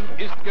Stellungen,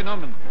 ist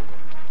genommen.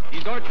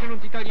 Die deutschen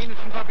und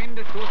italienischen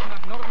Verbände stoßen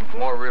nach Norden vor.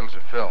 More reels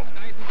of film.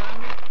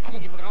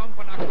 Die im Raum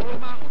von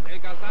Acoma und El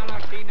Ghazala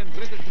stehenden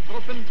britischen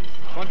Truppen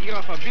von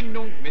ihrer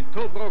Verbindung mit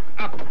Tobruk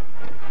ab.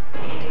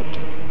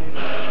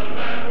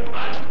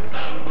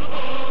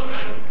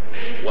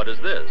 What is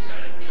this?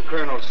 The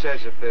colonel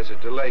says if there's a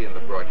delay in the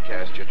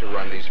broadcast, you're to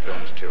run these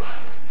films too.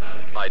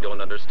 I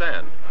don't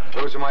understand.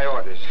 Those are my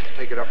orders.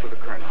 Take it up with the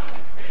colonel.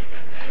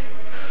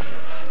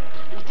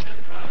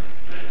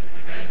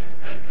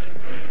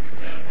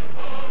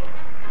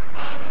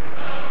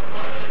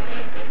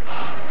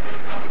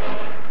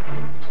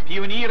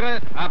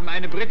 Pioniere haben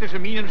eine britische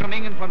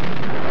Minenvermengen von...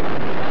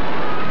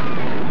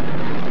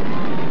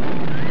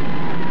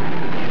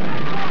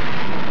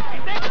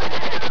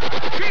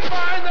 Keep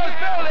behind those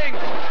buildings!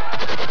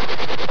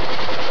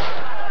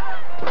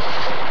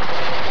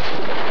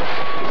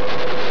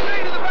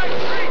 Stay to the back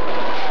street!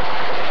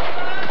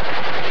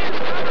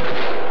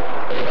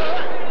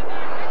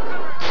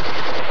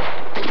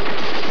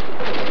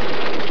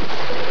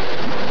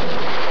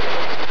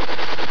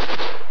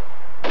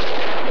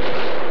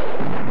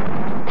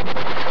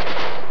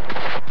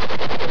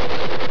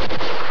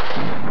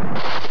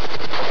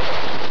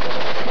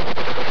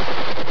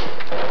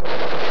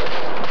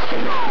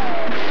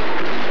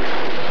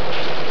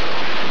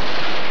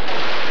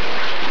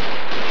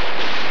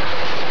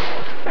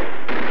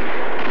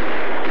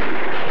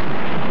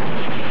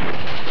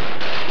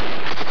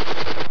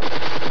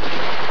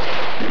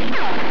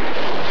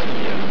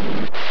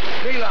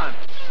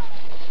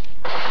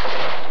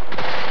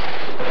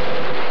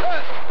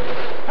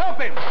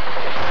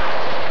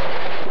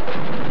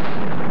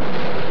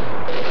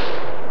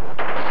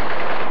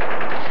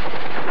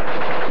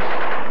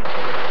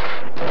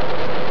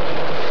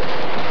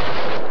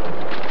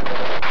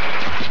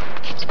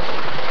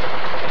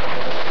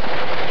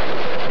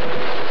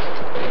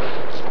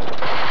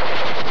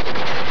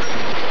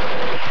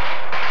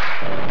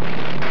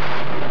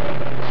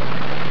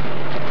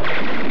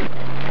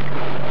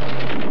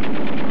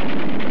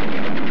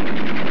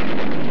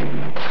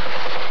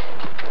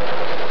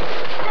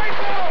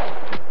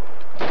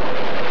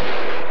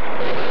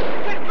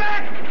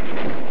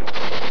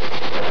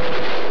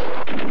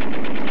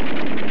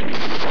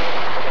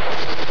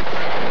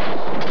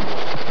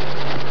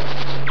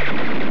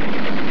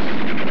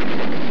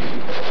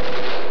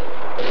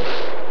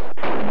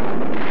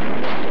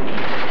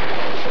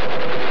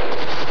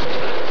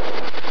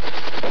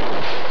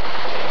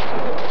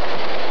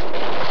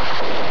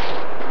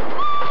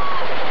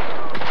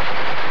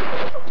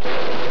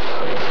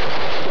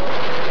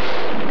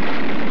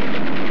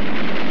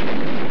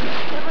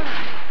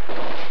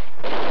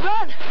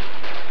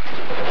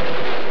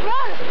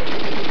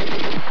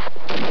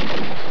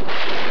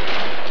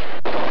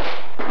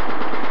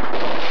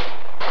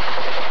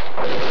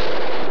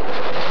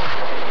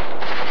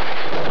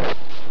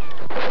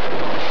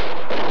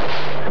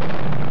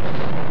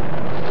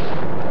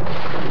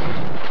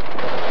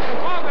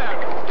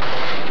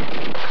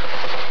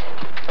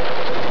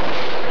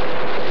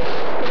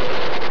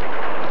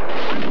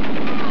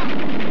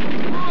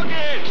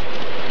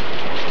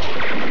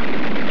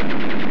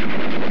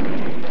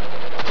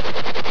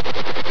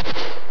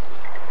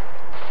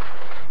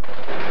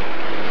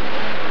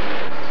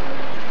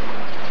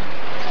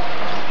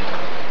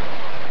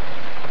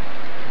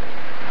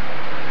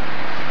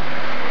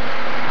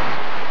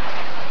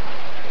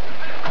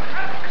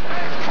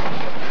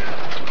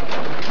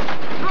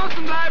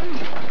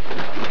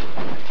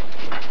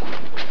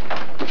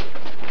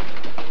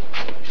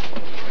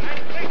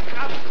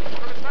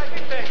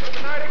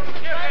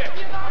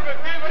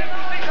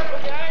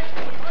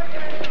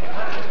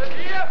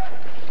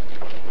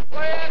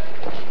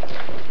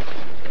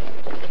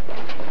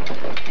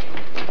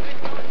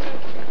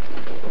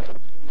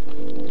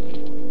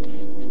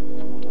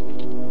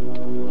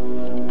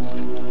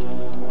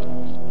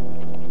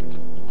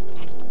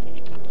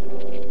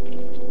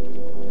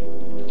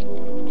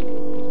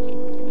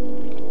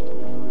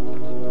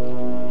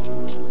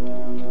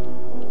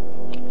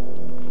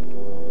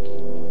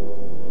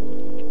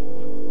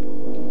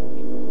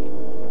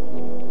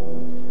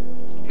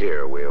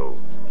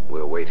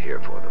 wait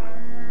here for them.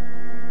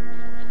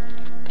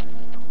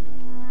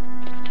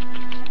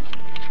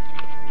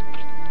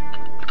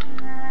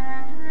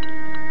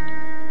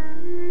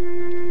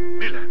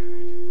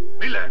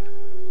 Milan,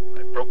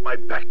 I broke my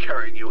back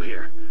carrying you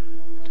here.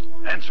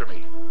 Answer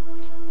me.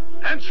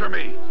 Answer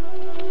me.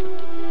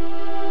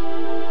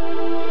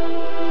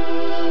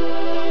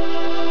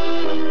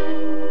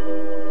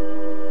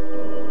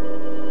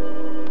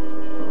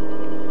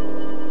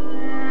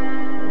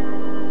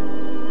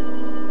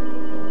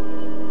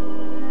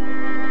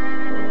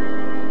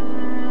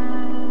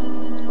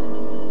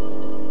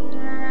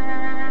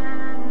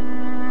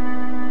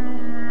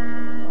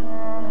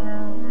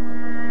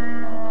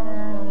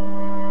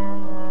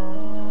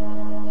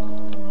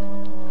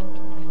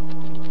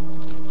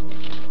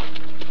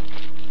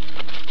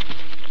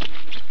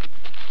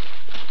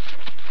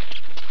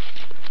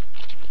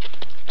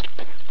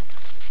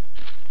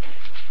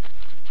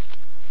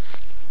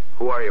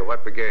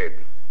 What brigade?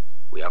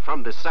 We are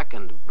from the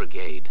 2nd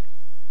Brigade.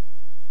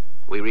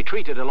 We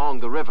retreated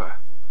along the river.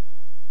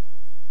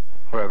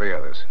 Where are the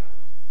others?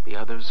 The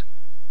others?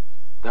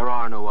 There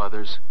are no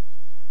others.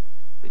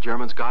 The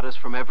Germans got us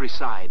from every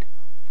side.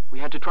 We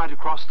had to try to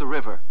cross the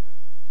river.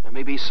 There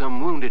may be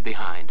some wounded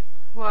behind.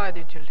 Why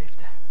did you leave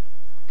them?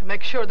 To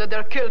make sure that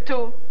they're killed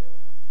too?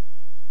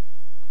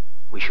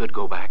 We should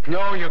go back.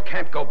 No, you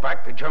can't go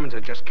back. The Germans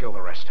have just killed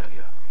the rest of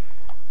you.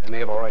 They may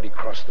have already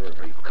crossed the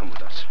river. You come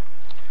with us.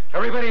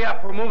 Everybody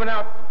up, we're moving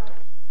out.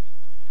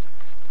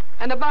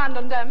 And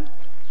abandon them,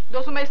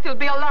 those who may still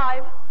be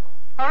alive.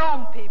 Our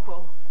own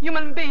people,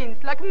 human beings,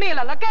 like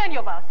Milan, like any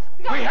of us.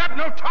 We have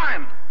no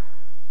time.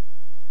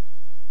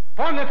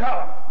 Form the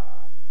column.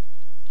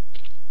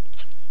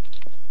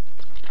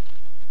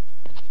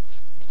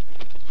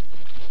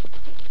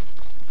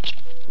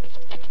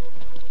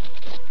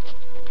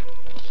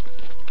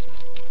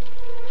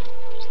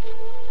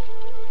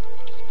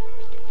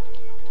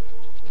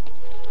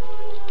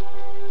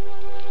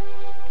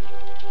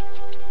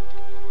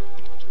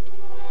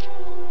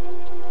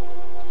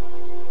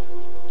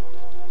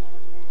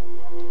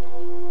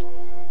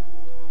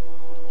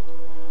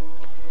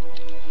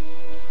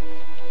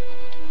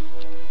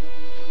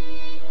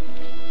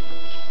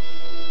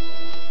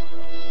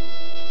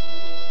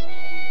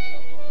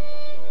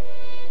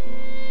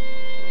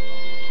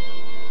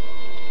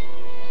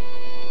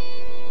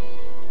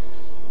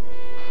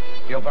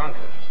 Jovanka.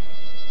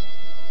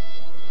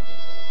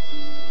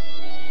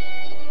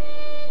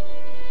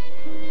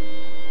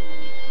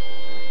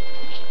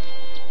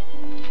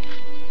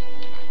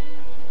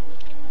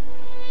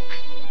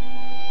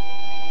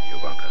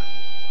 Jovanka.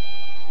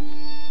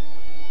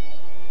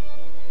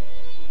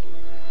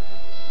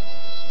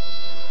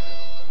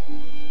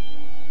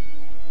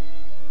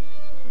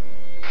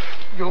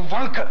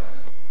 Jovanka.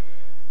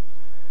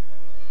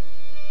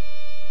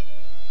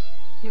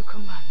 You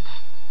command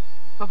them.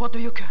 But what do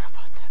you care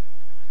about?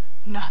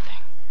 Nothing.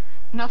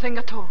 Nothing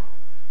at all.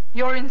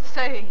 You're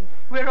insane.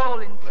 We're all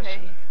insane.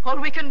 Listen. All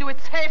we can do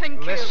is hate and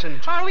kill. Listen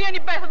to Are we any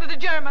better than the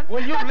Germans?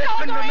 Will you That's listen all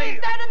to there me?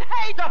 is, dead and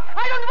hate. Stop.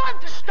 I don't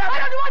want to. Stop I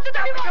don't want to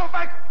Stop it,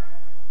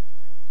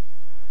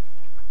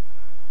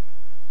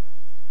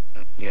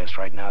 anymore. Yes,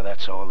 right now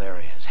that's all there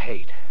is.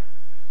 Hate.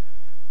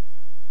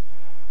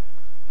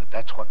 But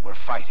that's what we're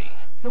fighting.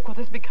 Look what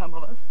has become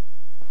of us.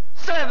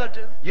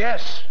 Savages.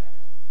 Yes.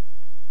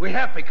 We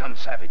have become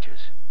savages.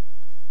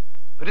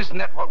 But isn't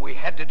that what we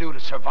had to do to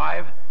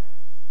survive?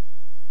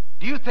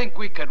 Do you think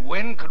we could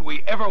win? Could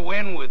we ever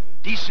win with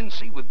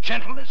decency, with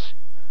gentleness?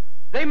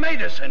 They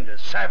made us into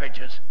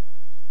savages.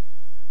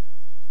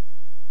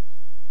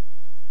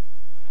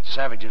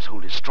 Savages who'll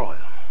destroy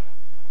them.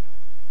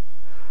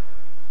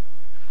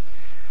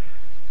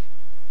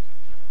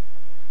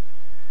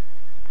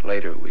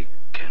 Later we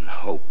can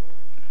hope.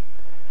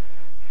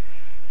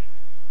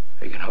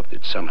 We can hope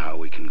that somehow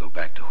we can go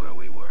back to where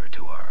we were,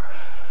 to our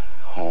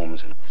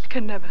homes and... It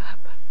can never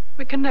happen.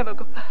 We can never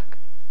go back.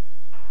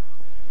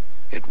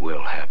 It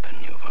will happen,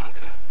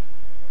 Jovanka.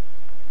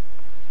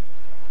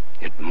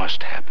 It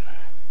must happen.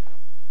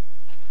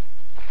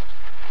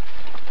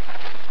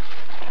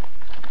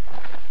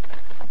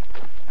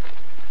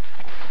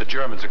 The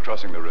Germans are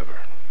crossing the river.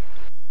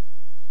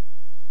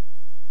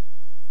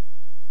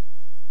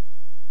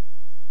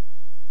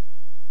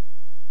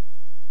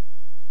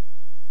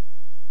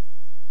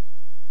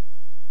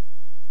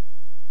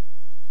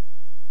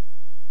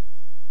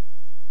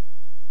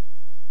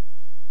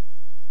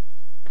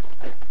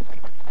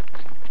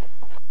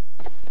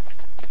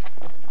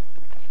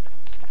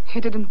 He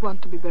didn't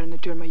want to be wearing a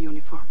German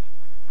uniform.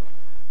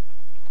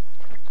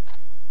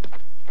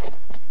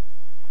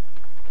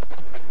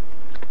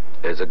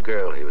 There's a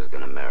girl he was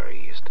going to marry.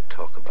 He used to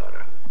talk about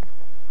her.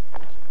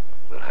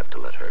 We'll have to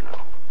let her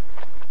know.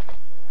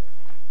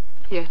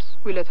 Yes,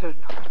 we let her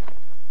know.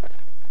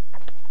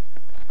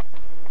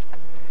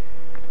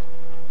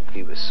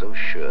 He was so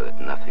sure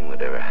that nothing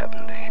would ever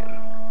happen to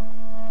him.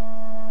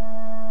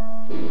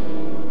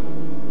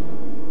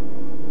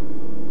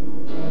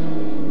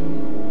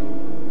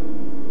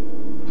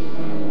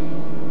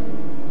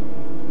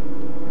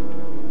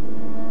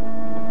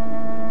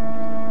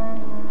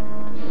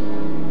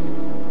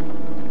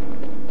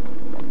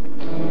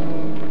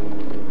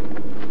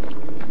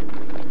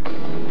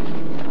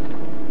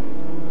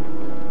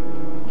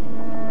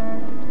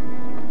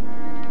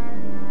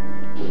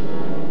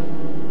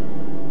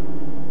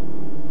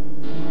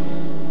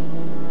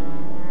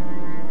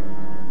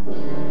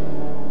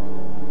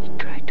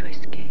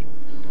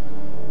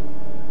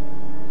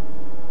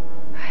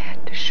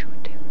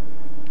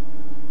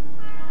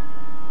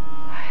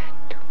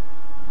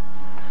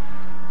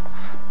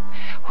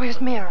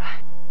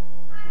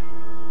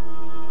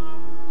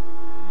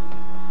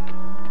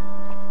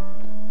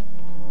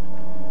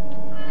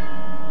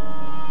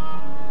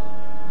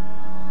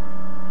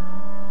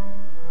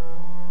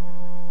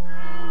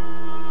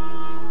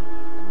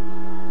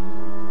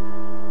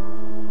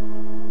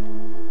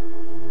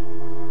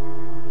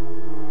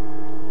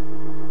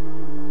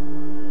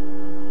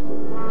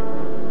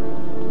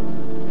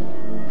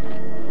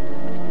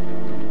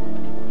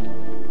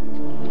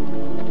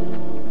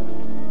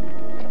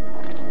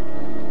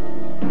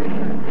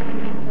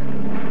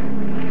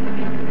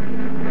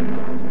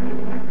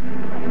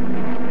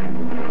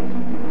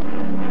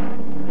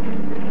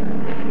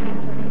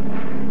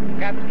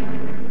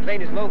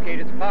 plane is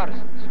located, the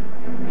partisans.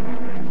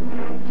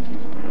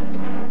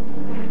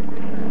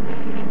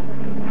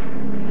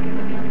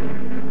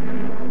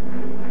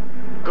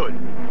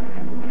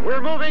 Good. We're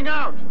moving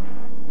out.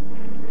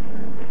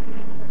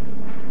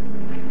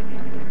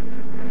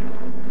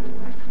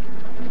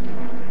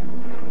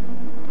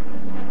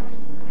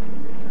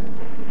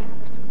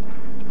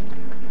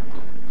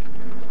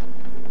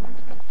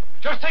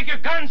 Just take your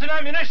guns and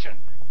ammunition.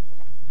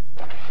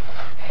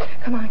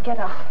 Come on, get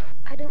up.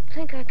 I don't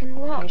think I can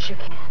walk. Yes, you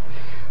can.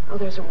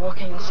 Others are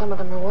walking, and some of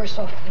them are worse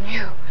off than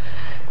you.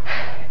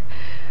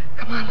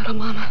 Come on, little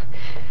mama.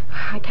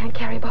 I can't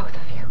carry both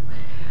of you.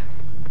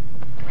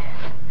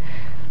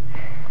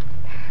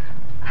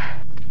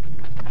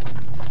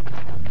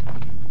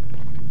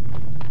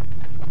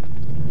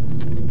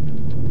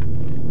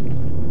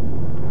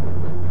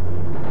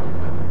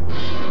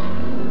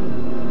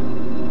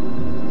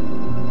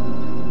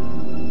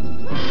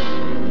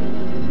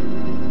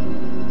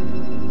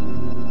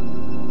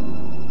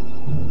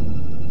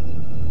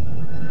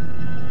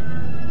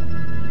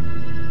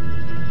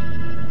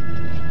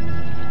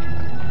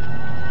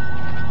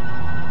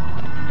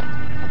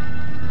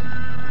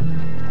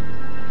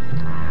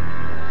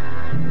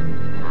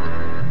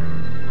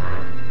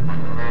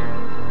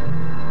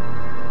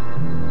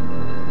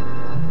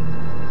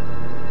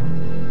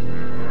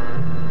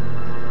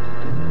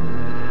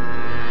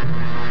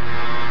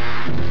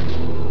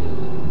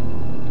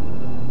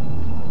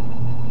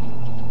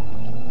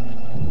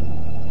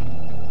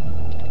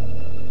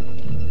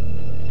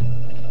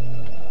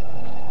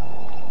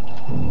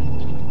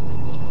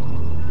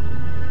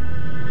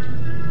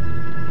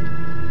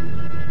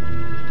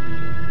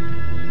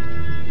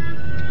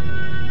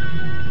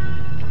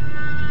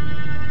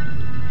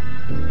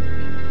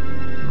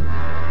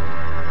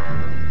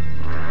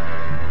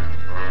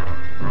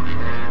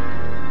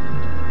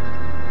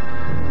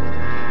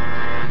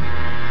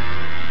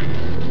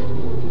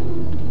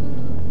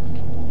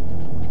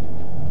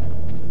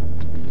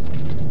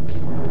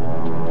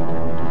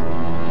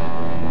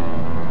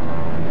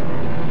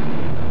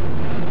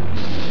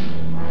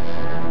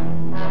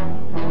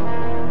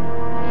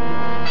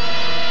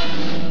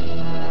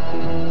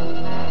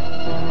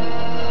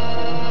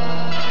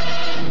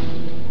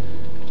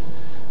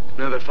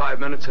 Another 5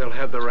 minutes, they'll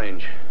have the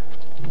range.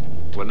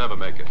 We'll never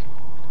make it.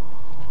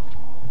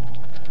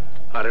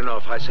 I don't know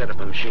if I set up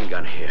a machine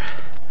gun here.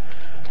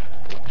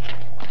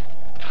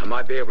 I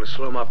might be able to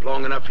slow them up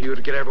long enough for you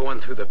to get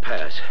everyone through the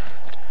pass.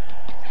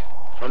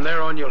 From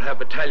there on, you'll have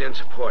battalion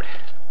support.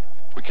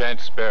 We can't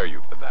spare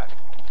you for that.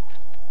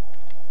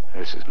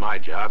 This is my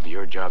job.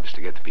 Your job is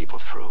to get the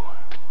people through.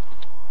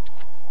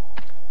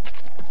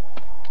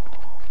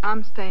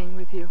 I'm staying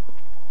with you.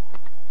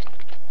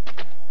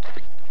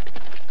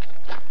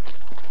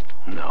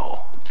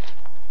 No.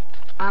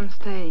 I'm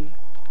staying.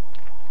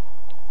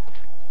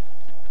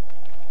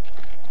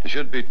 There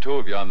should be two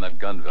of you on that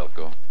gun,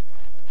 Velko.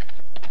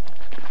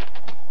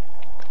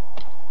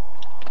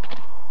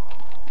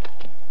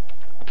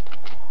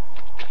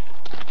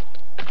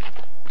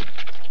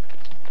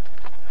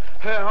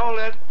 Hey, hold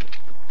it.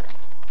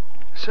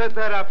 Set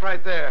that up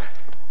right there.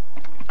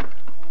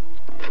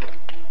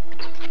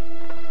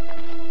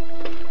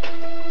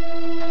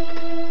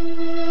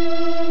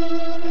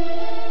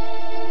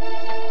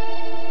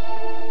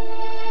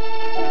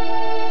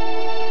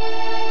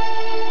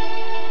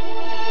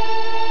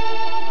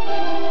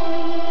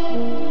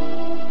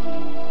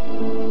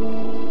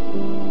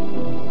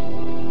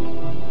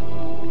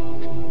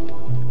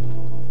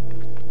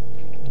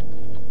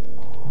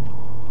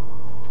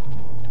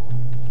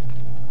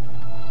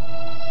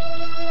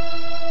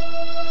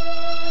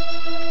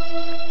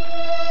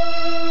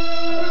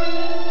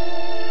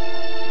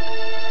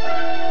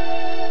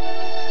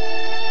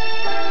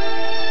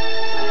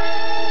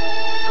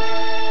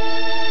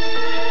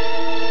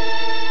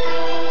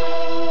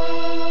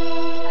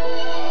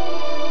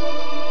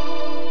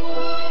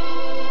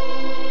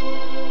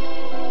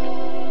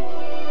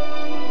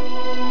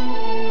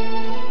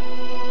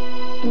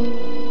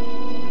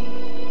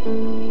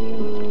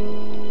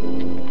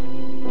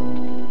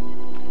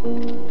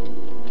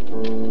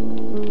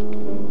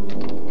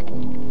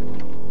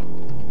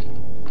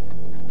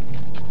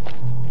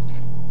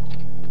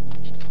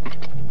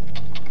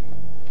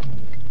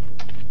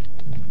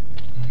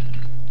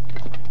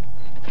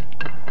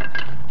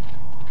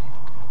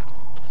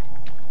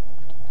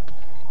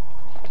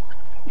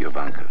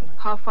 Jovanka.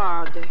 How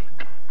far are they?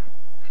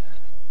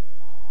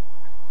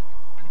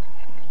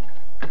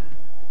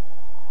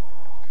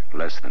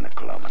 Less than a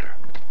kilometer.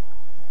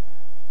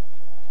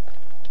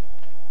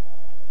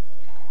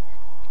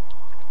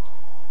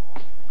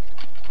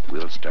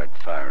 We'll start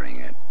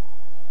firing at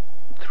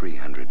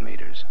 300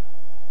 meters.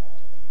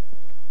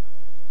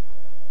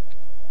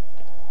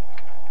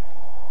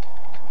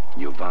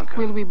 Jovanka.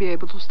 Will we be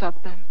able to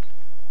stop them?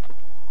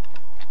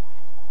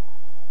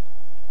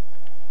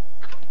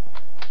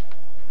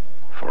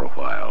 For a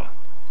while.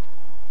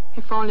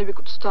 If only we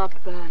could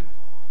stop them,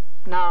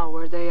 now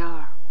where they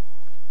are.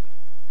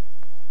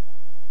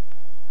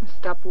 And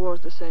stop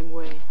wars the same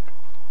way.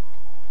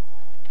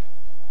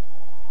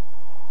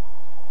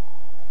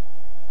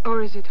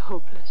 Or is it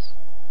hopeless?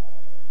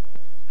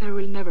 There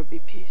will never be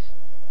peace.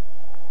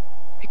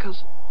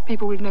 Because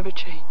people will never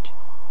change.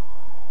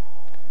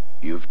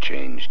 You've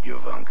changed,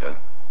 Jovanka.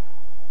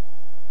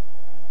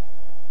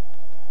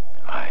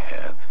 I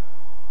have.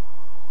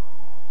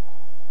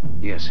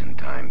 Yes, in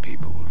time,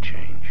 people will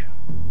change.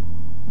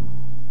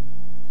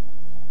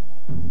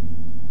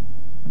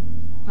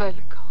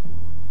 Velko,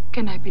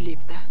 can I believe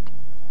that?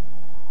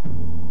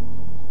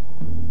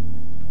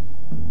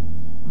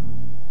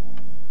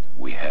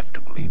 We have to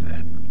believe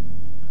that.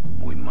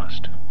 We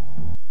must.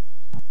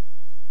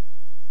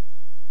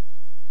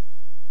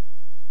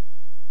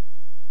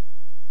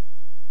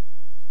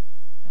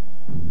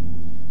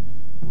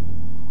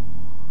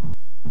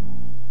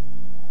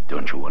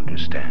 Don't you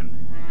understand?